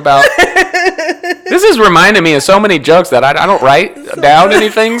talking about. This is reminding me of so many jokes that I don't write down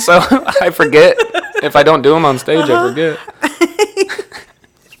anything, so I forget. If I don't do them on stage, I forget.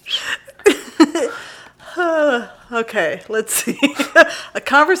 Okay, let's see. A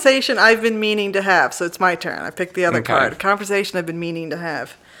conversation I've been meaning to have. So it's my turn. I picked the other card. A conversation I've been meaning to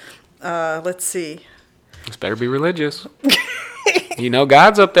have. Let's see. This better be religious. You know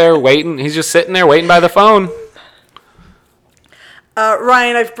God's up there waiting. He's just sitting there waiting by the phone.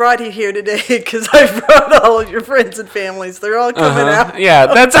 Ryan, I've brought you here today because I've brought all of your friends and families. They're all coming out. Yeah,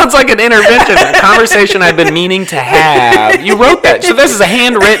 that sounds like an intervention. A conversation I've been meaning to have. You wrote that. So this is a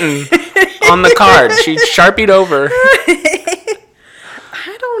handwritten on the card. She Sharpied over.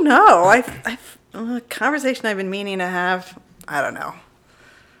 I don't know. A conversation I've been meaning to have. I don't know.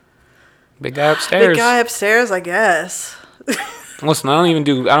 Big guy upstairs. Big guy upstairs, I guess. Listen,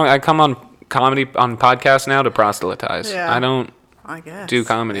 I come on comedy on podcasts now to proselytize. Yeah. I don't guess. do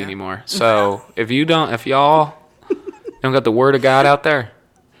comedy anymore. So if y'all don't got the word of God out there,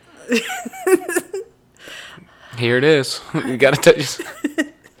 here it is. You got to touch.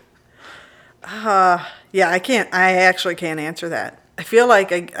 Yeah, I actually can't answer that. I feel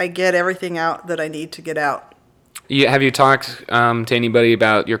like I get everything out that I need to get out. Have you talked to anybody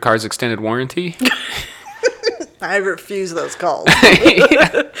about your car's extended warranty? I refuse those calls.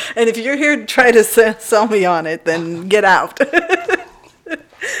 And if you're here to try to sell me on it, then get out.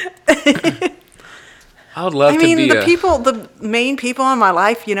 I would love to be the main people in my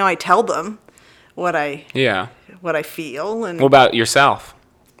life, I tell them what I feel. And what about yourself?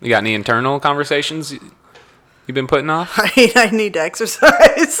 You got any internal conversations you've been putting off? I need to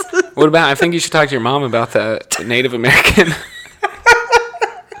exercise. What about, I think you should talk to your mom about the Native American.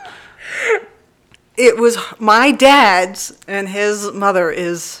 It was my dad's, and his mother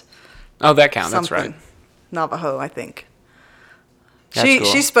is. Oh, that counts. That's right. Navajo, I think. That's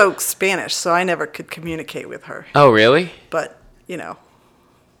cool. She spoke Spanish, so I never could communicate with her. Oh, really? But She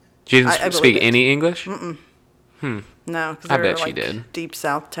didn't speak any English? Mm-mm. No, because I bet she did. Deep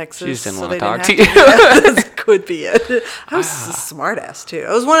South Texas. She just didn't so want to they talk to didn't you. have to. That could be it. I was a smart ass too.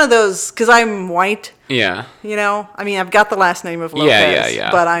 I was one of those, because I'm white. Yeah. I mean, I've got the last name of Lopez, Yeah.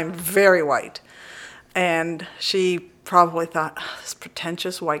 but I'm very white. And she probably thought, this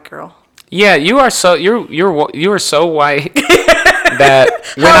pretentious white girl. Yeah, you are so you are so white that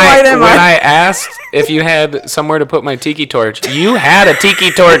when I asked if you had somewhere to put my tiki torch, you had a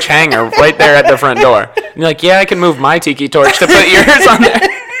tiki torch hanger right there at the front door. And you're like, yeah, I can move my tiki torch to put yours on there.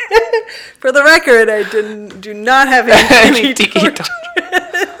 For the record, I do not have any tiki torch.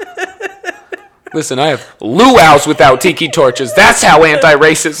 Listen, I have luau's without tiki torches. That's how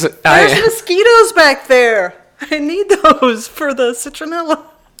anti-racist I There's am. mosquitoes back there. I need those for the citronella.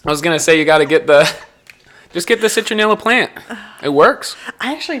 I was going to say you got to get the citronella plant. It works.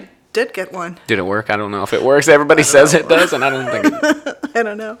 I actually did get one. Did it work? I don't know if it works. Everybody says it does, and I don't think it I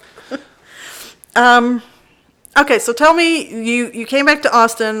don't know. Okay, so tell me, you came back to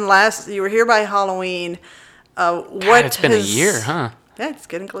Austin you were here by Halloween. God, it's been a year, huh? Yeah, it's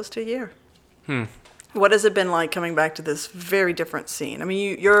getting close to a year. What has it been like coming back to this very different scene? I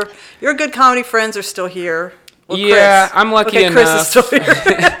mean, your good comedy friends are still here. Well, yeah, Chris. I'm lucky enough. Chris is still here.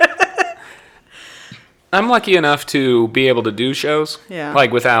 I'm lucky enough to be able to do shows. Yeah.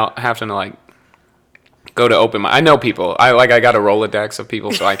 Like without having to go to open mic. I know people. I got a Rolodex of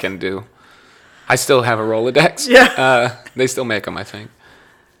people, so I can do. I still have a Rolodex. Yeah. They still make them, I think.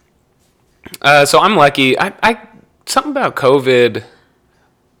 So I'm lucky. I something about COVID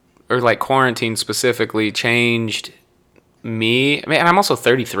or quarantine specifically changed me. I mean, I'm also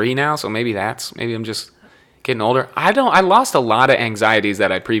 33 now, so maybe I'm just getting older. I lost a lot of anxieties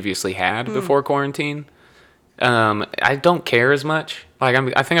that I previously had before quarantine. I don't care as much. I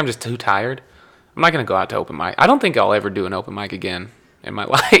think I'm just too tired. I'm not gonna go out to open mic. I don't think I'll ever do an open mic again in my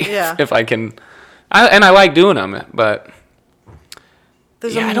life. Yeah. If I can. I like doing them, but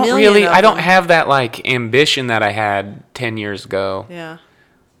I don't have that ambition that I had 10 years ago. Yeah.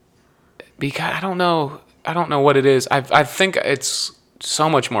 Because I don't know what it is. I think it's so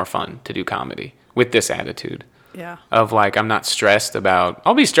much more fun to do comedy with this attitude. Yeah. Of I'm not stressed about.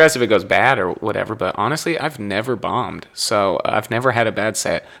 I'll be stressed if it goes bad or whatever. But honestly, I've never bombed. So I've never had a bad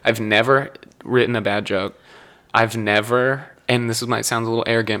set. I've never written a bad joke. I've never. And this might sound a little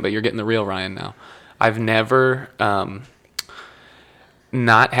arrogant, but you're getting the real Ryan now. I've never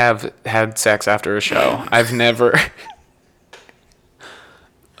not have had sex after a show. I've never.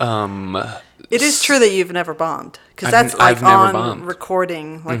 It is true that you've never bombed, because that's like I've never on bombed.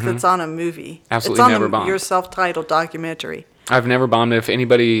 recording, like that's on a movie. Absolutely it's on never bombed. your self-titled documentary. I've never bombed. If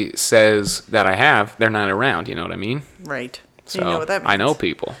anybody says that I have, they're not around. You know what I mean? Right. So You know what that means. I know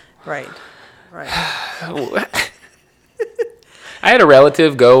people. Right. Right. I had a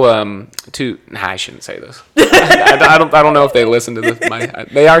relative go to. Nah, I shouldn't say this. I don't know if they listen to this.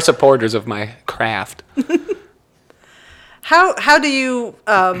 They are supporters of my craft. How do you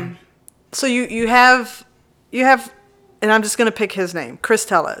so you have and I'm just going to pick his name, Chris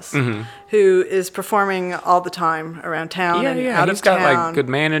Tellez, who is performing all the time around town and out He's of got town. like good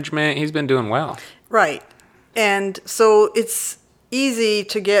management. He's been doing well. Right. And so it's easy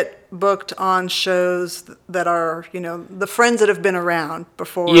to get booked on shows that are, the friends that have been around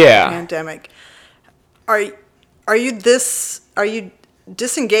before the pandemic. Are you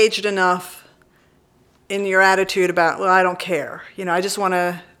disengaged enough in your attitude about, well, I don't care. I just want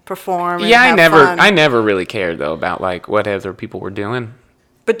to perform and have fun. I never really cared though about like what other people were doing.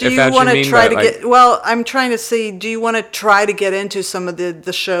 But do If you that's want what to you mean, try but, to like- get? Well, I'm trying to see. Do you want to try to get into some of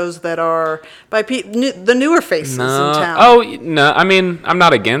the shows that are by the newer faces in town? Oh no, I mean I'm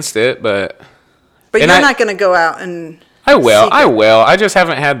not against it, but but and you're I- not going to go out and. I will. seek I it. will. I just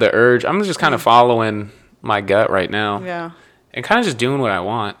haven't had the urge. I'm just kind of following my gut right now. Yeah. And kind of just doing what I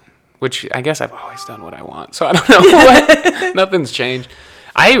want, which I guess I've always done what I want. So I don't know what. Nothing's changed.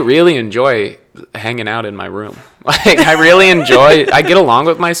 I really enjoy hanging out in my room. Like I really enjoy. I get along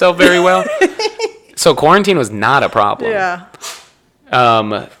with myself very well. So quarantine was not a problem. Yeah.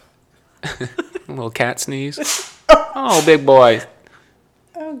 A little cat sneeze. Oh, big boy.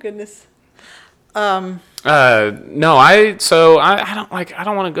 Oh goodness. No, I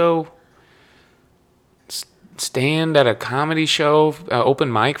don't want to go stand at a comedy show,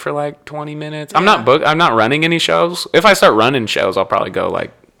 open mic for like 20 minutes. I'm not running any shows. If I start running shows, I'll probably go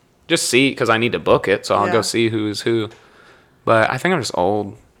like just see because I need to book it, so I'll Yeah. go see who's who. But I think I'm just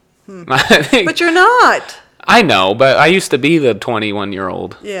old. But you're not. I know, but I used to be the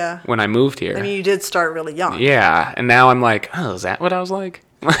 21-year-old Yeah. when I moved here. I mean, you did start really young. Yeah, and now I'm like, oh, is that what I was like?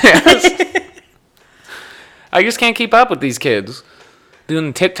 I just can't keep up with these kids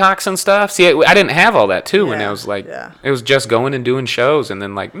doing TikToks and stuff. See, I didn't have all that too when I was like, it was just going and doing shows and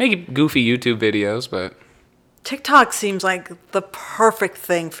then like maybe goofy YouTube videos, but TikTok seems like the perfect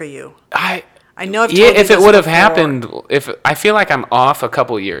thing for you. I know. I've yeah, told you if it this would have before. happened, if I feel like I'm off a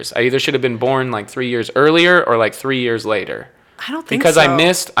couple years. I either should have been born like 3 years earlier or like 3 years later. I don't think Because so.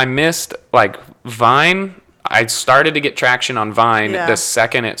 I missed like Vine. I started to get traction on Vine Yeah. the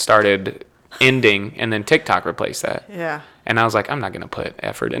second it started ending, and then TikTok replaced that. Yeah. And I was like, I'm not gonna put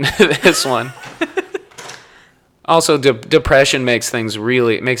effort into this one. Also, depression makes it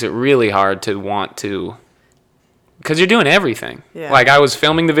really hard to want to, because you're doing everything. Yeah. Like I was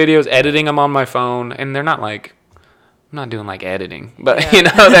filming the videos, editing them on my phone, and they're not like, I'm not doing like editing, but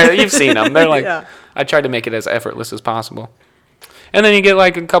you've seen them. They're like, Yeah. I tried to make it as effortless as possible. And then you get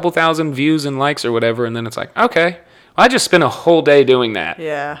like a couple thousand views and likes or whatever, and then it's like, okay, well, I just spent a whole day doing that.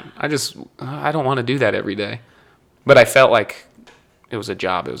 Yeah. I don't want to do that every day. But I felt like it was a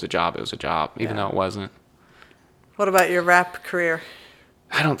job, even though it wasn't. What about your rap career?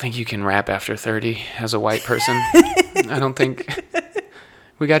 I don't think you can rap after 30 as a white person. I don't think.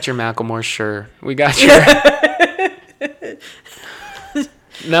 We got your Macklemore, sure. We got your.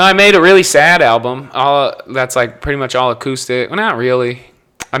 No, I made a really sad album. That's like pretty much all acoustic. Well, not really.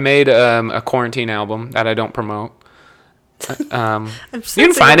 I made a quarantine album that I don't promote. You can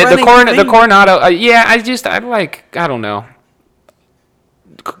find it. The Coronado. I don't know.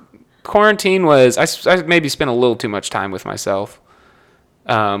 Quarantine was. I maybe spent a little too much time with myself.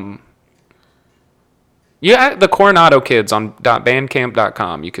 The Coronado Kids on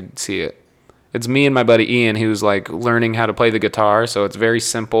 .bandcamp.com. You could see it. It's me and my buddy Ian who's like learning how to play the guitar, so it's very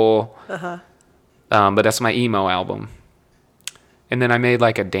simple. But that's my emo album. And then I made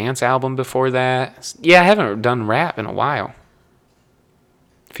like a dance album before that. Yeah, I haven't done rap in a while.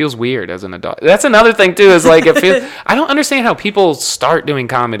 Feels weird as an adult. That's another thing too, is like I don't understand how people start doing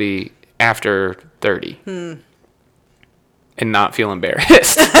comedy after 30 and not feel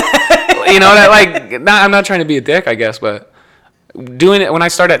embarrassed. I'm not trying to be a dick, I guess, but doing it when I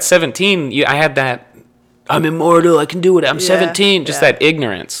started at 17, I had that I'm immortal, I can do it. I'm 17, just that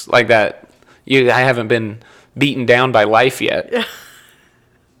ignorance, like that. I haven't been beaten down by life yet. Yeah.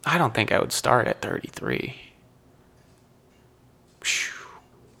 I don't think I would start at 33.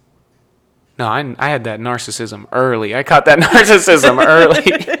 No, I had that narcissism early. I caught that narcissism early.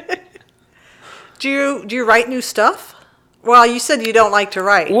 Do you write new stuff? Well, you said you don't like to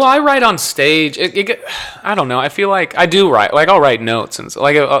write. Well, I write on stage. I don't know. I feel like I do write. Like I'll write notes and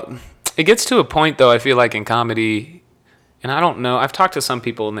like it It gets to a point, though, I feel like in comedy, and I don't know, I've talked to some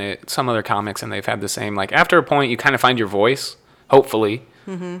people, and some other comics, and they've had the same, like, after a point, you kind of find your voice, hopefully.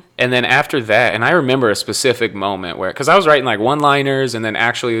 Mm-hmm. And then after that, and I remember a specific moment where, because I was writing, like, one-liners and then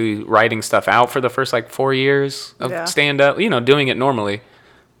actually writing stuff out for the first, like, 4 years of stand-up, doing it normally.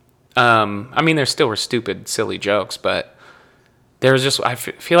 I mean, there still were stupid, silly jokes, but there was just, I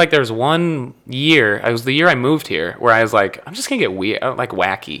feel like there was one year, it was the year I moved here, where I was like, I'm just going to get weird, like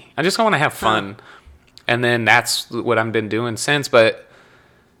wacky. I just want to have fun. And then that's what I've been doing since. But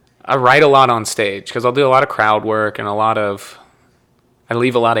I write a lot on stage because I'll do a lot of crowd work and I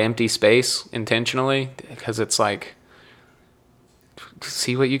leave a lot of empty space intentionally because it's like,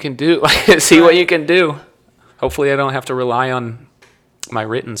 see what you can do. See what you can do. Hopefully I don't have to rely on my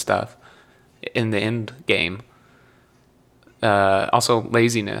written stuff in the end game. Also,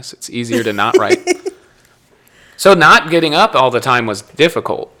 laziness. It's easier to not write. So not getting up all the time was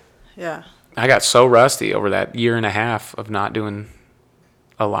difficult. Yeah. I got so rusty over that year and a half of not doing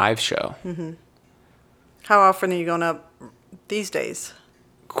a live show. Mm-hmm. How often are you going up these days?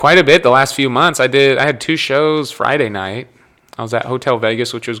 Quite a bit the last few months. I had 2 shows Friday night. I was at Hotel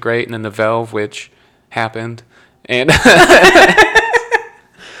Vegas, which was great, and then the Velve, which happened. And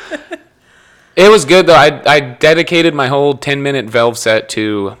it was good, though. I dedicated my whole 10-minute Velve set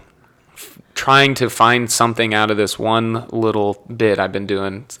to trying to find something out of this one little bit I've been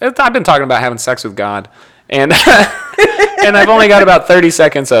doing. I've been talking about having sex with God, and and I've only got about 30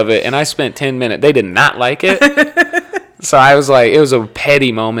 seconds of it, and I spent 10 minutes. They did not like it. So I was like, it was a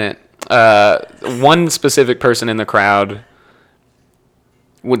petty moment. One specific person in the crowd,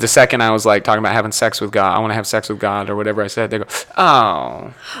 with the second I was like talking about having sex with God, I want to have sex with God or whatever I said, they go,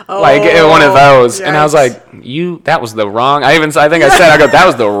 oh, like one of those. Yikes. And I was like, that was the wrong, I think I go, that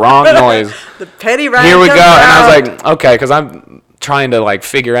was the wrong noise. The petty Ryan. Here we go. And I was like, okay, because I'm trying to like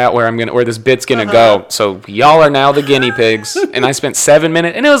figure out where this bit's gonna go. So y'all are now the guinea pigs. And I spent 7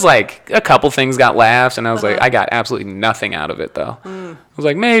 minutes, and it was like a couple things got laughs, and I was like, I got absolutely nothing out of it though. It was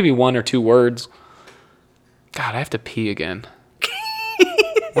like maybe 1 or 2 words. God, I have to pee again.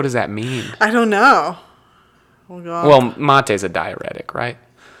 What does that mean? I don't know. Oh, God. Well, mate's a diuretic, right?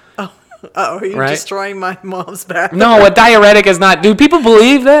 Oh, are you destroying my mom's bathroom? No, a diuretic is not. Do people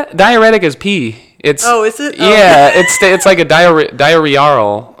believe that? Diuretic is pee. It's. Oh, is it? Yeah, it's like a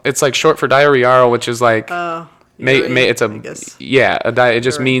diarrheal. It's like short for diarrheal, which is like. It's it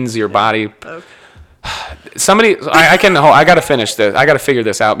just means your body. Okay. Somebody, I gotta finish this. I gotta figure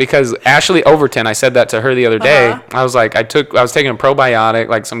this out because Ashley Overton, I said that to her the other day. I was like, I was taking a probiotic,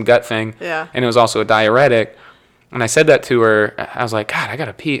 like some gut thing, and it was also a diuretic. And I said that to her. I was like, God, I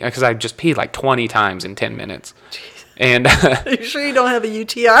gotta pee because I just peed like 20 times in 10 minutes. Jeez. And are you sure you don't have a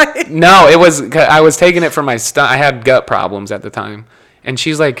UTI? No, I was taking it for my I had gut problems at the time. And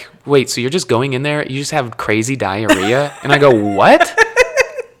she's like, wait, so you're just going in there? You just have crazy diarrhea? And I go, what?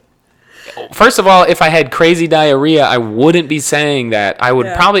 First of all, if I had crazy diarrhea, I wouldn't be saying that. I would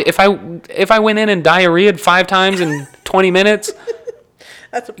probably, if I went in and diarrheaed 5 times in 20 minutes,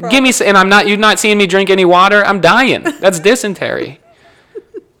 that's a problem. Give me, and you're not seeing me drink any water. I'm dying. That's dysentery.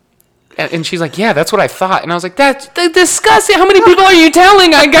 And she's like, yeah, that's what I thought. And I was like, that's disgusting. How many people are you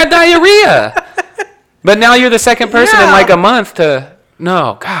telling I got diarrhea? But now you're the second person in like a month to,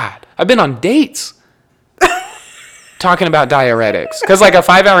 no, God. I've been on dates talking about diuretics. Because like a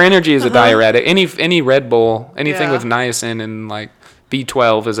 5-hour energy is a diuretic. Any Red Bull, anything with niacin and like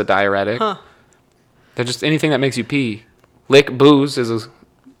B12 is a diuretic. They're just anything that makes you pee. Lick booze is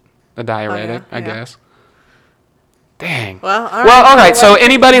a diuretic, I guess. Dang. Well, all right. So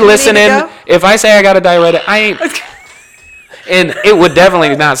anybody listening, if I say I got a diuretic, I ain't. And it would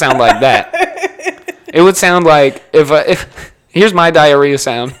definitely not sound like that. It would sound like if here's my diarrhea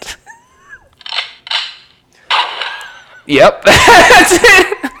sound. Yep. That's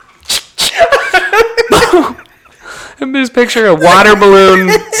it. And just picture a water balloon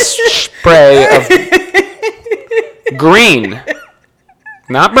spray of green.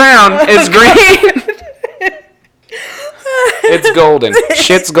 Not brown. It's green. It's golden.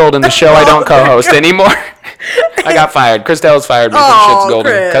 Shit's Golden, the show I don't co-host anymore. I got fired. Christelle's fired me from Shit's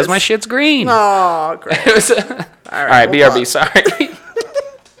Golden because my shit's green. Oh, Chris. All right, BRB, sorry.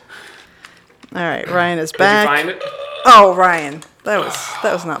 All right, Ryan is back. Did you find it? Oh, Ryan, that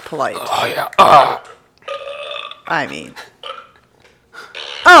was not polite. Oh yeah. I mean.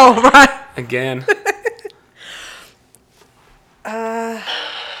 Oh, Ryan. Again.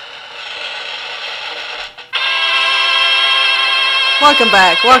 Welcome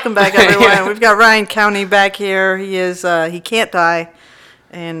back, everyone. Yeah. We've got Ryan County back here. He can't die,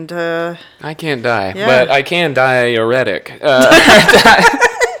 and I can't die, but I can diuretic.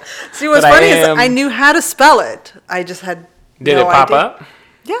 See, what's funny is I knew how to spell it. I just had Did no it pop idea. up?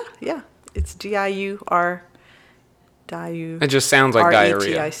 Yeah. It's Diur. It just sounds like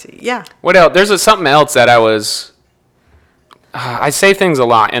diarrhea. RETIC. Yeah. What else? There's something else that I was. I say things a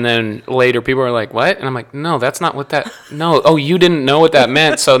lot, and then later people are like, "What?" And I'm like, "No, that's not what that. No, oh, you didn't know what that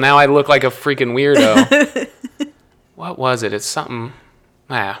meant, so now I look like a freaking weirdo." What was it? It's something.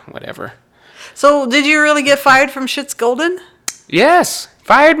 Whatever. So, did you really get fired from Schitt's Golden? Yes,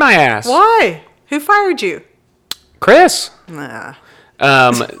 fired my ass. Why? Who fired you? Chris. Nah.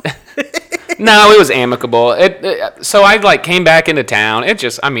 No, it was amicable. So I like came back into town. It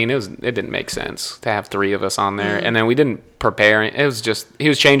didn't make sense to have 3 of us on there, and then we didn't prepare. It was just he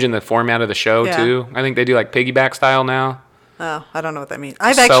was changing the format of the show too. I think they do like piggyback style now. Oh, I don't know what that means.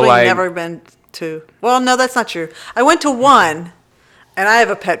 I've actually never been to. Well, no, that's not true. I went to one, and I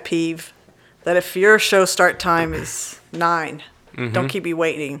have a pet peeve that if your show start time is 9, don't keep me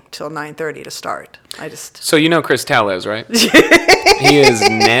waiting till 9:30 to start. So you know Chris Tellez, right? He is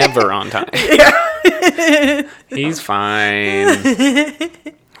never on time. Yeah. He's fine. I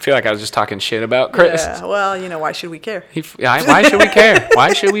feel like I was just talking shit about Chris. Yeah, well, why should we care? Why should we care?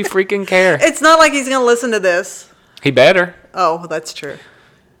 Why should we freaking care? It's not like he's going to listen to this. He better. Oh, that's true.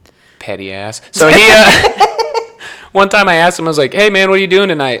 Petty ass. So he, one time I asked him, I was like, "Hey man, what are you doing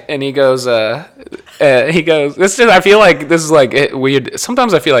tonight?" And he goes, I feel like this is like weird.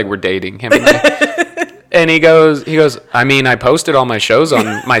 Sometimes I feel like we're dating him and I. And he goes, I mean, I posted all my shows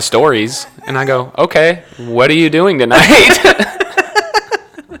on my stories. And I go, okay, what are you doing tonight?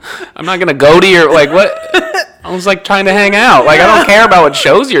 I'm not going to go to your, like, what? I was like trying to hang out. Like, I don't care about what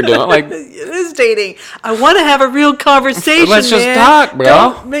shows you're doing. Like, it is dating. I want to have a real conversation. Let's just talk, bro.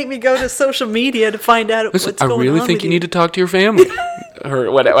 Don't make me go to social media to find out what's going on. I really think you need to talk to your family.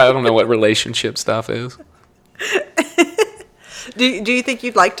 Or what? I don't know what relationship stuff is. Do you think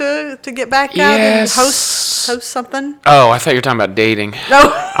you'd like to get back out and host something? Oh, I thought you were talking about dating.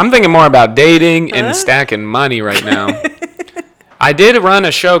 No. I'm thinking more about dating and stacking money right now. I did run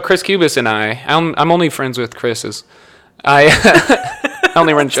a show, Chris Cubis and I'm only friends with Chris's. I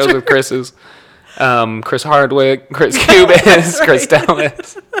only run shows with Chris's. Chris Hardwick, Chris Cubis, right. Chris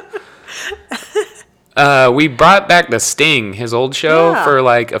Tellez. We brought back The Sting, his old show, for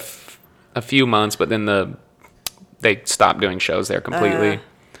like a few months, but then they stopped doing shows there completely.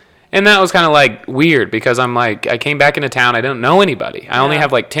 And that was kind of like weird because I'm like, I came back into town. I don't know anybody. I only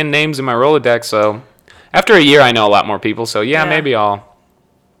have like 10 names in my Rolodex. So after a year, I know a lot more people. So maybe I'll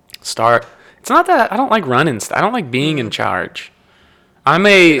start. It's not that I don't like running stuff. I don't like being in charge. I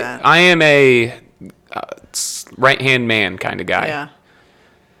am a right-hand man kind of guy. Yeah.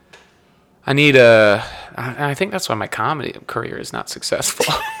 I think that's why my comedy career is not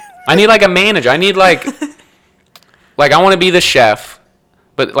successful. I need like a manager. I need like I want to be the chef,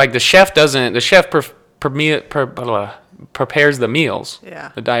 but like the chef prepares the meals,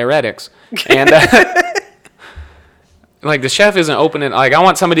 the diuretics, and like the chef isn't opening. Like I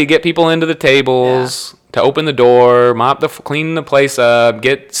want somebody to get people into the tables, to open the door, clean the place up,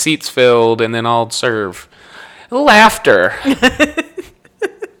 get seats filled, and then I'll serve. Laughter.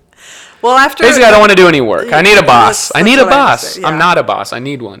 Well, after basically, I don't want to do any work. I need a boss. That's I need a boss. Yeah. I'm not a boss. I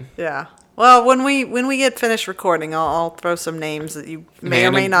need one. Yeah. Well, when we get finished recording, I'll throw some names that you may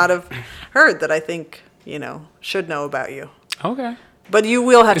or may not have heard that I think should know about you. Okay. But you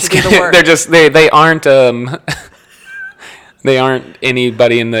will have to do the work. They're just they aren't they aren't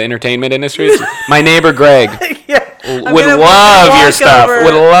anybody in the entertainment industry. My neighbor Greg would love your stuff.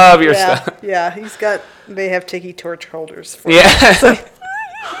 Would love your stuff. Yeah, they have tiki torch holders for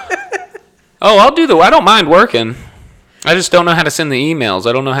Oh, I don't mind working. I just don't know how to send the emails.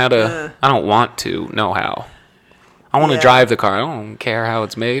 I don't know how to. I don't want to know how. I want to drive the car. I don't care how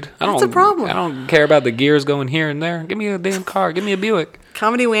it's made. That's a problem. I don't care about the gears going here and there. Give me a damn car. Give me a Buick.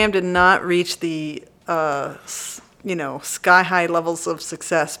 Comedy Wham did not reach the sky high levels of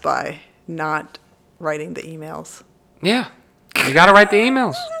success by not writing the emails. Yeah, you gotta write the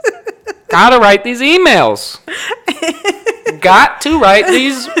emails. Gotta write these emails. Got to write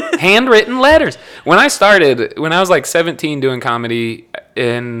these handwritten letters. When I was like 17 doing comedy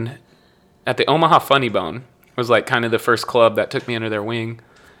at the Omaha Funny Bone, it was like kind of the first club that took me under their wing.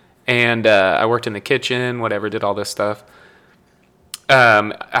 And I worked in the kitchen, did all this stuff.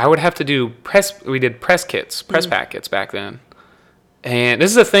 I would have to do we did press packets back then. And this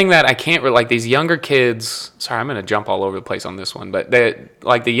is a thing that I can't like these younger kids. Sorry, I'm going to jump all over the place on this one. But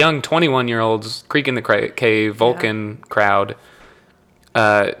like the young 21-year-olds, Creek in the Cave, Vulcan crowd,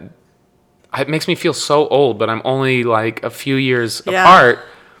 it makes me feel so old, but I'm only like a few years apart.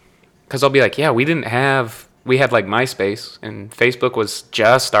 Because I'll be like, we didn't have we had like MySpace, and Facebook was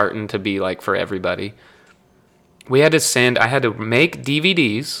just starting to be like for everybody. I had to make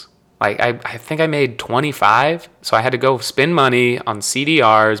DVDs. Like I think I made 25, so I had to go spend money on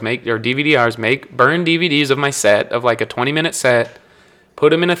CDRs, burn DVDs of my set, of like a 20-minute set, put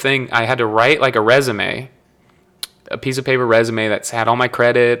them in a thing. I had to write like a resume, a piece of paper resume that's had all my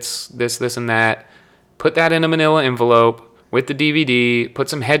credits, this and that, put that in a manila envelope with the DVD, put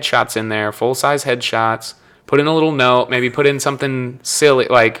some headshots in there, full-size headshots, put in a little note, maybe put in something silly,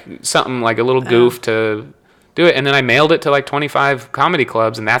 like something like a little goof to do it. And then I mailed it to like 25 comedy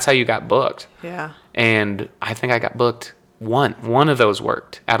clubs, and that's how you got booked. Yeah. And I think I got booked one of those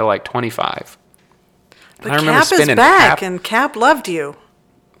worked out of like 25. But Cap is back, and Cap loved you.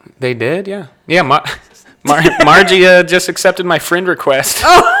 They did, yeah. Yeah, Margie just accepted my friend request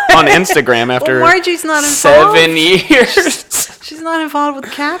on Instagram after Margie's not involved. 7 years. She's not involved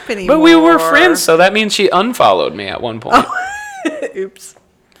with Cap anymore. But we were friends, so that means she unfollowed me at one point. Oh. Oops.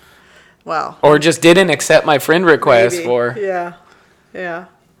 Wow. Or just didn't accept my friend request. Maybe. For. Yeah.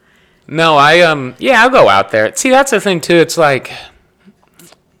 No, I'll go out there. See, that's the thing too. It's like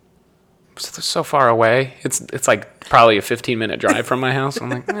it's so far away. It's like probably a 15-minute drive from my house. I'm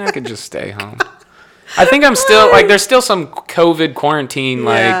like, I could just stay home. I think I'm still like, there's still some COVID quarantine,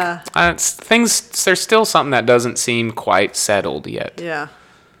 things. There's still something that doesn't seem quite settled yet. Yeah.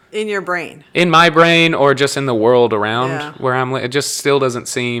 In your brain. In my brain, or just in the world around where I'm. It just still doesn't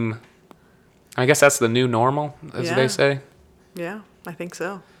seem. I guess that's the new normal, as they say. Yeah, I think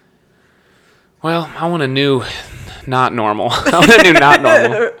so. Well, I want a new, not normal. I want a new, not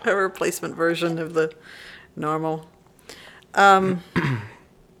normal. A replacement version of the normal.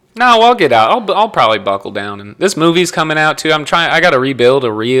 No, I'll get out. I'll probably buckle down. And this movie's coming out too. I got to rebuild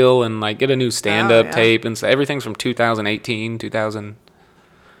a reel and like get a new stand-up tape, and so everything's from 2018, 2000.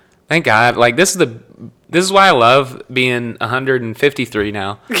 Thank God. Like this is why I love being 153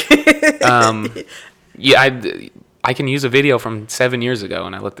 now. I can use a video from 7 years ago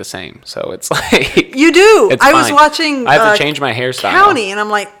and I look the same. So it's like you do. It's I fine. was watching. I have to change my hairstyle. County, and I'm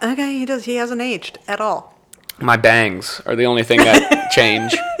like, okay, he hasn't aged at all. My bangs are the only thing that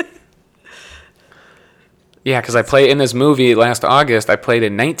change. Yeah, because I played in this movie last August. I played a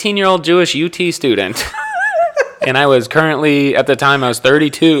 19-year-old Jewish UT student, and I was currently at the time I was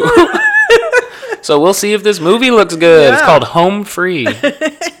 32. So we'll see if this movie looks good. Yeah. It's called Home Free.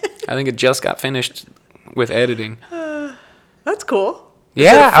 I think it just got finished with editing. That's cool.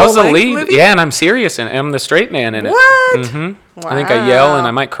 Yeah, I was the lead. Movie? Yeah, and I'm serious in it. I'm the straight man in it. What? Mm-hmm. Wow. I think I yell and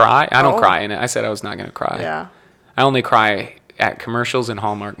I might cry. I don't cry in it. I said I was not going to cry. Yeah. I only cry at commercials and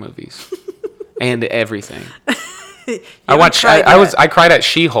Hallmark movies. And everything. I cried at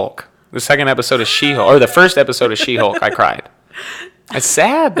She-Hulk. The second episode of She-Hulk, or the first episode of She-Hulk, I cried. It's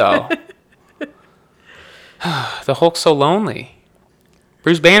sad though. The Hulk's so lonely.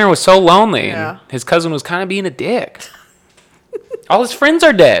 Bruce Banner was so lonely, and his cousin was kind of being a dick. All his friends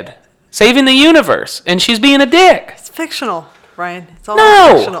are dead, saving the universe, and she's being a dick. It's fictional, Ryan. It's all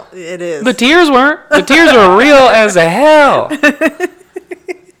fictional. It is. The tears weren't. The tears were real as hell.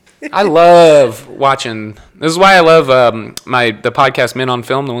 I love watching. This is why I love the podcast Men on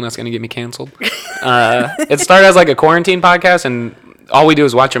Film, the one that's going to get me canceled. It started as like a quarantine podcast, and all we do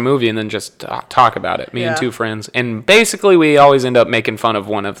is watch a movie and then just talk about it. Me and two friends, and basically we always end up making fun of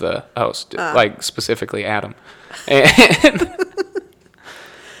one of the hosts, like specifically Adam.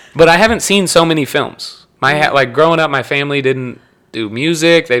 But I haven't seen so many films. Like growing up, my family didn't do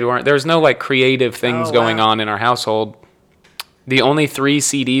music. There was no like creative things going on in our household. The only 3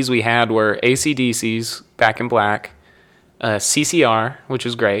 CDs we had were AC/DC's Back in Black, CCR, which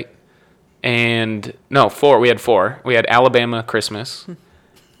was great, and 4. We had 4. We had Alabama Christmas,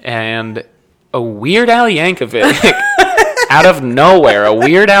 and a Weird Al Yankovic out of nowhere, a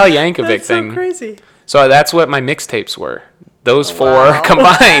Weird Al Yankovic thing. That's so crazy. So that's what my mixtapes were. Those 4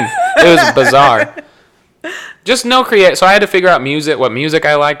 combined. It was bizarre. Just no create. So I had to figure out what music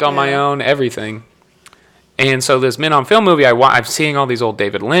I liked on my own, everything. And so this Men on Film movie, I'm seeing all these old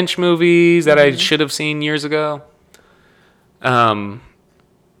David Lynch movies that I should have seen years ago. And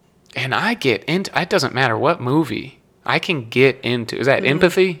I get into, it doesn't matter what movie, I can get into. Is that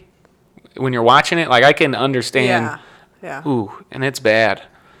empathy? When you're watching it, like I can understand. Yeah. Ooh, and it's bad.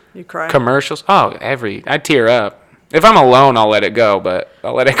 You cry? Commercials. I tear up. If I'm alone, I'll let it go, but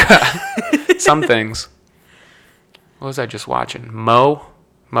I'll let it go. Some things. What was I just watching?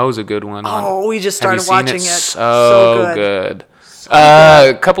 Mo's a good one. We just started watching it. So good.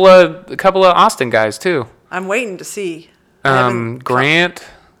 A couple of Austin guys too. I'm waiting to see. Grant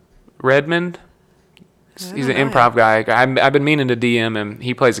Redmond. He's an improv guy. I've been meaning to DM him.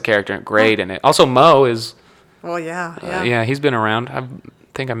 He plays a character great in it. Also, Mo is Well, yeah, yeah. Yeah, he's been around. I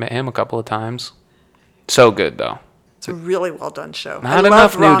think I met him a couple of times. So good, though. It's a really well done show. Not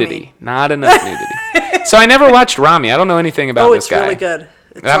enough nudity. Not enough nudity. So I never watched Rami. I don't know anything about this guy. Oh, it's really good.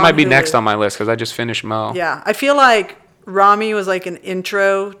 That might be next on my list because I just finished Mo. Yeah, I feel like Rami was like an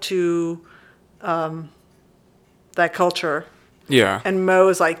intro to that culture. Yeah. And Mo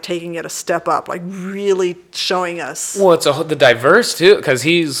is like taking it a step up, like really showing us. Well, it's the diverse too, because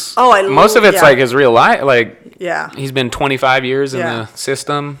he's. Oh, most of it's like his real life. Like, yeah, he's been 25 years in the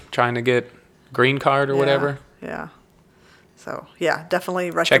system trying to get green card or whatever. Yeah. So yeah,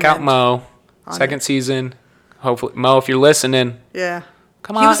 definitely recommend. Check out Mo, second season. Hopefully, Mo, if you're listening. Yeah.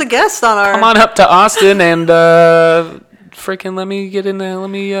 Come on. He was a guest on our. Come on up to Austin and freaking let me get in there.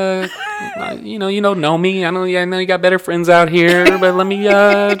 Let me know me. I know you got better friends out here, but let me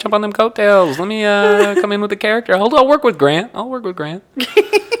jump on them coattails. Let me come in with a character. I'll work with Grant.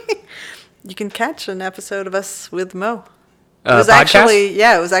 You can catch an episode of us with Mo. It was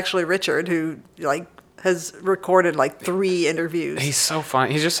actually Richard who has recorded 3 interviews. He's so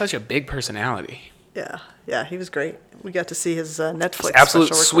fun. He's just such a big personality. Yeah, he was great. We got to see his Netflix. He's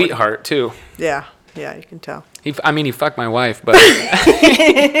absolute sweetheart too. Yeah, you can tell. He fucked my wife, but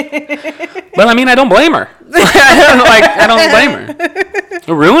but I don't blame her. I don't blame her. It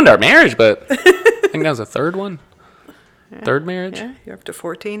ruined our marriage, but I think that was the third one. Yeah. Third marriage. Yeah, you're up to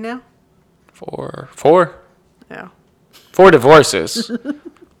 14 now. 4. Yeah. 4 divorces.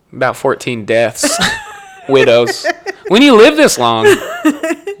 About 14 deaths. Widows. When you live this long,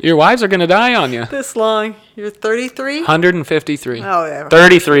 your wives are going to die on you. This long. You're 33? 153. Oh, yeah.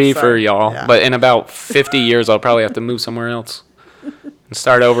 33 for y'all. Yeah. But in about 50 years, I'll probably have to move somewhere else and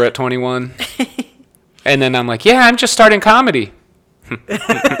start over at 21. And then I'm like, I'm just starting comedy.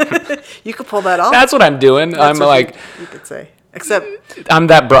 You could pull that off. That's what I'm doing. That's I'm what like, you could say. Except I'm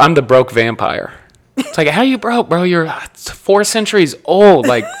the broke vampire. It's like, how you broke, bro? You're 4 centuries old.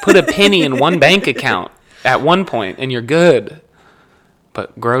 Like, put a penny in one bank account at one point, and you're good.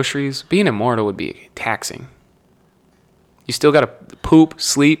 But groceries, being immortal would be taxing. You still got to poop,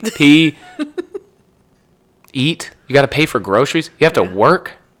 sleep, pee, eat. You got to pay for groceries. You have to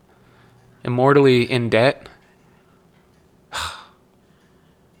work. Immortally in debt.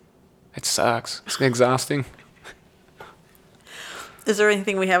 It sucks. It's exhausting. Is there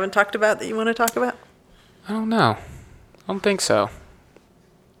anything we haven't talked about that you want to talk about? I don't know. I don't think so.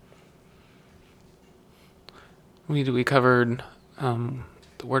 We covered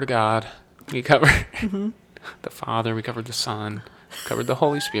the Word of God. We covered the Father. We covered the Son. We covered the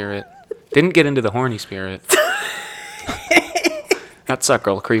Holy Spirit. Didn't get into the horny spirit. That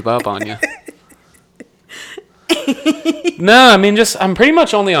sucker will creep up on you. No, I'm pretty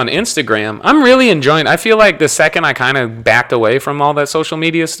much only on Instagram. I'm really enjoying. I feel like the second I kind of backed away from all that social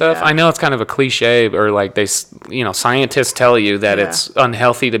media stuff, I know it's kind of a cliche, or like scientists tell you that it's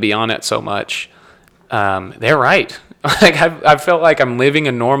unhealthy to be on it so much. They're right. Like I felt like I'm living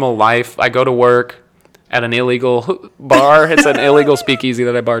a normal life. I go to work at an illegal bar. It's an illegal speakeasy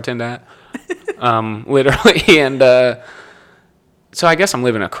that I bartend at, literally, and so I guess I'm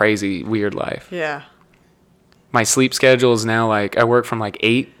living a crazy, weird life. Yeah. My sleep schedule is now I work from 8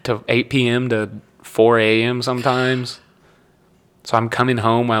 p.m. to 4 a.m. sometimes. So I'm coming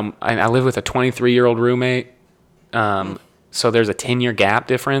home. I live with a 23-year-old roommate. So there's a 10-year gap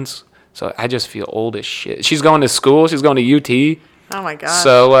difference. So I just feel old as shit. She's going to school. She's going to UT. Oh, my God.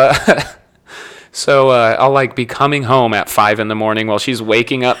 So I'll be coming home at 5 in the morning while she's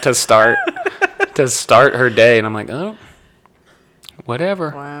waking up to start her day. And I'm like, oh, whatever.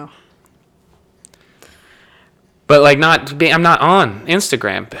 Wow. But I'm not on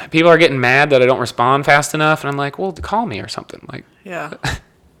Instagram. People are getting mad that I don't respond fast enough, and I'm like, well, call me or something. Yeah.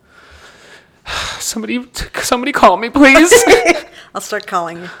 Somebody call me, please. I'll start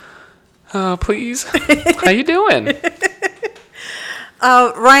calling you. Please. How you doing?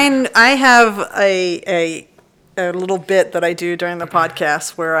 Ryan, I have a little bit that I do during the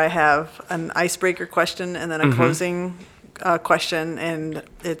podcast where I have an icebreaker question and then a closing question, and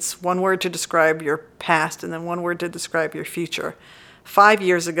it's one word to describe your past and then one word to describe your future. 5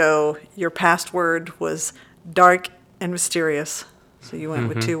 years ago, your past word was dark and mysterious, so you went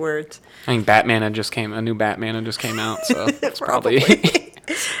with 2 words. I think a new Batman had just came out, so it's probably.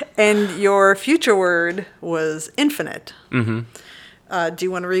 And your future word was infinite. Do you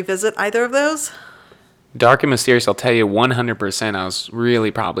want to revisit either of those? Dark and mysterious, I'll tell you 100%. I was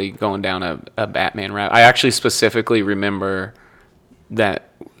really probably going down a Batman route. I actually specifically remember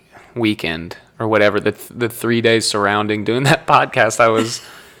that weekend or whatever, the 3 days surrounding doing that podcast. I was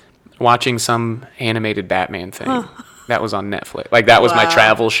watching some animated Batman thing that was on Netflix. That was my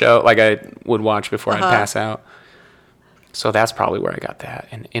travel show. I would watch before I'd pass out. So that's probably where I got that.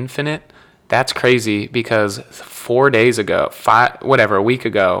 And Infinite, that's crazy because 4 days ago, a week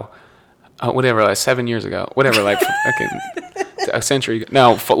ago, like 7 years ago, like a century ago.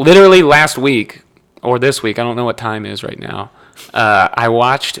 No, literally last week or this week, I don't know what time it is right now. I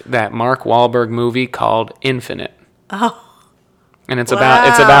watched that Mark Wahlberg movie called Infinite. Oh. And it's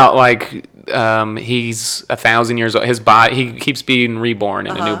about like he's 1,000 years old. His body, he keeps being reborn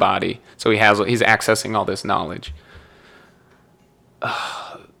in a new body. So he's accessing all this knowledge.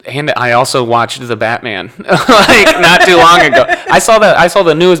 And I also watched The Batman like not too long ago. I saw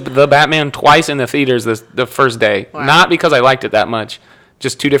the newest The Batman twice in the theaters the first day. Wow. Not because I liked it that much.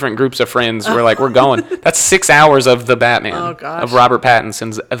 Just two different groups of friends were like, we're going. That's 6 hours of The Batman. Oh, gosh. Of Robert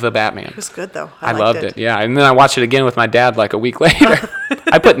Pattinson's The Batman. It was good, though. I loved it. Yeah. And then I watched it again with my dad like a week later.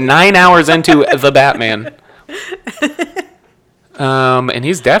 I put 9 hours into The Batman. And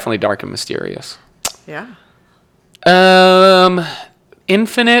he's definitely dark and mysterious. Yeah.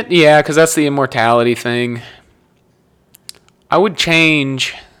 Infinite, yeah, because that's the immortality thing. I would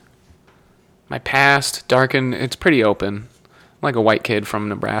change my past, darken. It's pretty open. I'm like a white kid from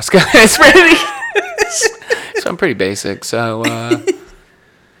Nebraska. It's pretty. So I'm pretty basic. So,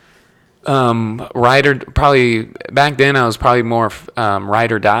 ride or probably back then I was probably more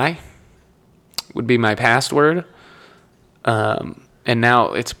ride or die. Would be my past word. And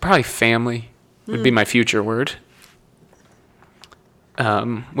now it's probably family. Would be my future word.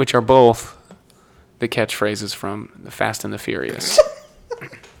 Which are both the catchphrases from The Fast and the Furious.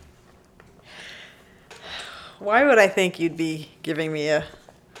 Why would I think you'd be giving me a...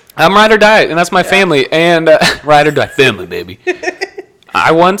 I'm ride or die, and that's my family. And ride or die, family, baby.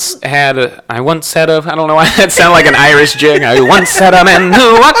 I once said I don't know why that sounded like an Irish jig. I once said a man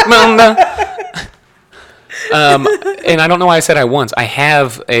who walked on and I don't know why I said I once. I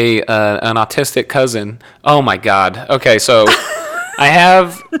have an autistic cousin. Oh my God. Okay, so...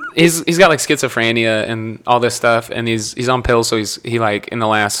 he's got like schizophrenia and all this stuff, and he's on pills, so he like in the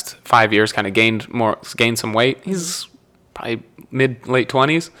last 5 years kind of gained some weight. He's probably late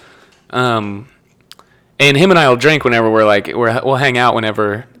 20s, and him and I will drink whenever we'll hang out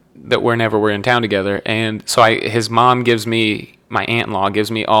whenever we're in town together. And so his mom my aunt-in-law gives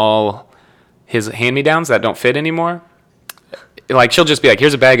me all his hand-me-downs that don't fit anymore. Like she'll just be like,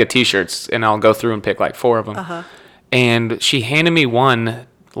 here's a bag of t-shirts, and I'll go through and pick like 4 of them. Uh-huh. And she handed me one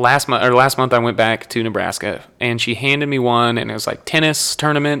last month I went back to Nebraska, and she handed me one, and it was like tennis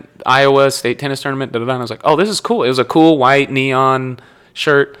tournament, Iowa State tennis tournament, and I was like, oh, this is cool. It was a cool white neon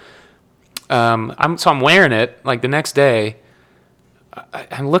shirt. I'm wearing it like the next day.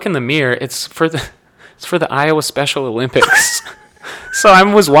 I look in the mirror. It's for the Iowa Special Olympics. So I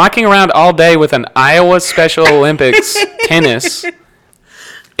was walking around all day with an Iowa Special Olympics tennis,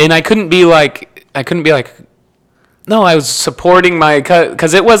 and I couldn't be like. No, I was supporting my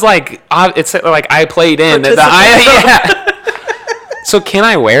because it was like it's like I played in yeah. So can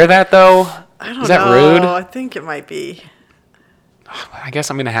I wear that though? I don't know. Is that rude? I think it might be. I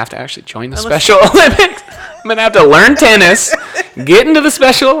guess I'm gonna have to actually join the Special Olympics. I'm gonna have to learn tennis, get into the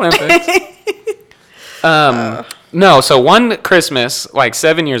Special Olympics. No. So one Christmas, like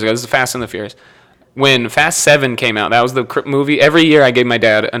 7 years ago, this is Fast and the Furious. When Fast 7 came out, that was the movie. Every year I gave my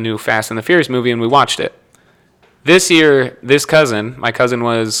dad a new Fast and the Furious movie, and we watched it. This year, my cousin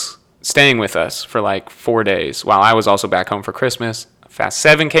was staying with us for like 4 days while I was also back home for Christmas. Fast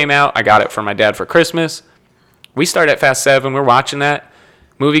 7 came out. I got it for my dad for Christmas. We start at Fast 7. We're watching that.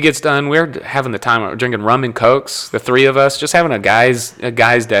 Movie gets done. We're having the time. We're drinking rum and Cokes, the 3 of us, just having a guy's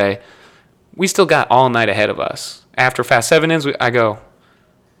day. We still got all night ahead of us. After Fast 7 ends, I go,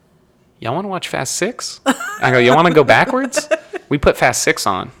 y'all want to watch Fast 6? I go, you want to go backwards? We put Fast 6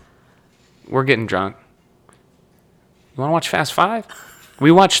 on. We're getting drunk. You want to watch Fast 5?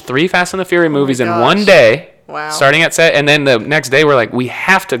 We watched 3 Fast and the Furious movies in one day. Wow. Starting at set, and then the next day we're like, we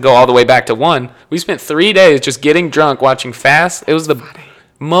have to go all the way back to 1. We spent 3 days just getting drunk watching Fast. It was the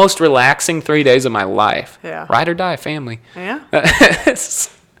most relaxing 3 days of my life. Yeah. Ride or die, family. Yeah.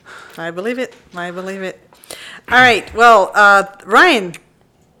 I believe it. All right. Well, Ryan,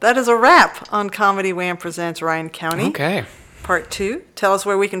 that is a wrap on Comedy Wham Presents Ryan County. Okay. Part 2. Tell us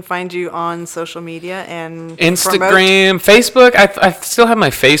where we can find you on social media and Instagram, Facebook. I still have my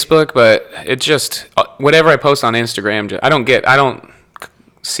Facebook, but it's just whatever I post on Instagram. I don't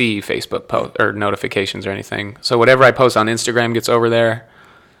see Facebook post or notifications or anything. So whatever I post on Instagram gets over there.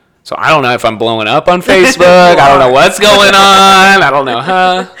 So I don't know if I'm blowing up on Facebook. I don't know what's going on. I don't know,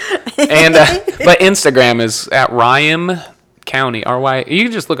 And but Instagram is at Ryan County. RY. You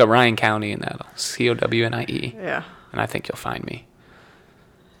can just look up Ryan County and that'll COWNIE. Yeah. And I think you'll find me.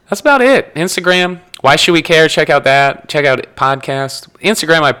 That's about it. Instagram. Why Should We Care? Check out that. Check out podcast.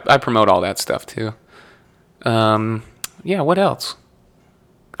 Instagram, I promote all that stuff too. Yeah, what else?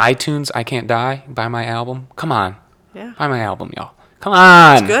 iTunes, I Can't Die. Buy my album. Come on. Yeah. Buy my album, y'all. Come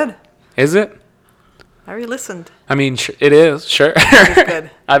on. It's good. Is it? I re-listened. I mean, it is, sure. It's good.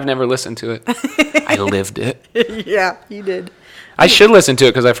 I've never listened to it. I lived it. Yeah, you did. I should listen to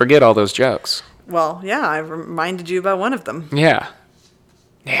it because I forget all those jokes. Well, yeah, I reminded you about one of them. Yeah.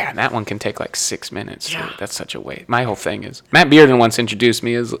 Yeah, and that one can take like 6 minutes. Yeah. Dude. That's such a wait. My whole thing is, Matt Bearden once introduced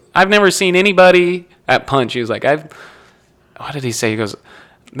me as, I've never seen anybody at Punch. He was like, what did he say? He goes,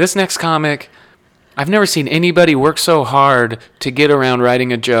 this next comic, I've never seen anybody work so hard to get around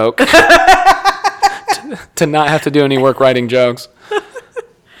writing a joke. to not have to do any work writing jokes.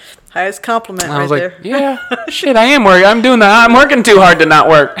 Highest compliment I was right like, there. yeah, shit, I am working. I'm doing that. I'm working too hard to not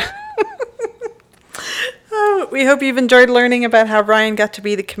work. Oh, we hope you've enjoyed learning about how Ryan got to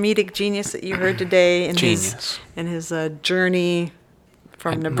be the comedic genius that you heard today in Genius. his journey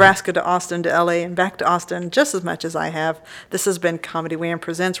from Nebraska to Austin to LA and back to Austin just as much as I have. This has been Comedy Wham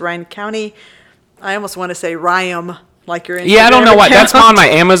Presents Ryan County. I almost want to say Ryam, like you're in. Yeah, I don't know why. That's on my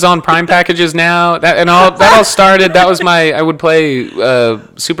Amazon Prime packages now. That all started. That was I would play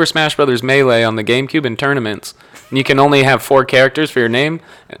Super Smash Brothers Melee on the GameCube in tournaments. And you can only have 4 characters for your name.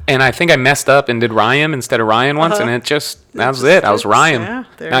 And I think I messed up and did Ryan instead of Ryan once, and that was it. I was Ryan. Yeah,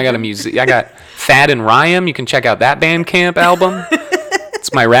 now I got I got Thad and Ryan. You can check out that Bandcamp album.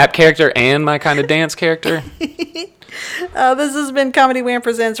 It's my rap character and my kind of dance character. This has been Comedy Wham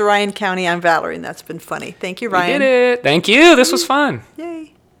Presents Ryan County. I'm Valerie, and that's been funny. Thank you, Ryan. We did it. Thank you. This was fun.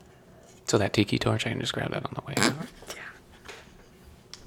 Yay. So that tiki torch, I can just grab that on the way out. Yeah.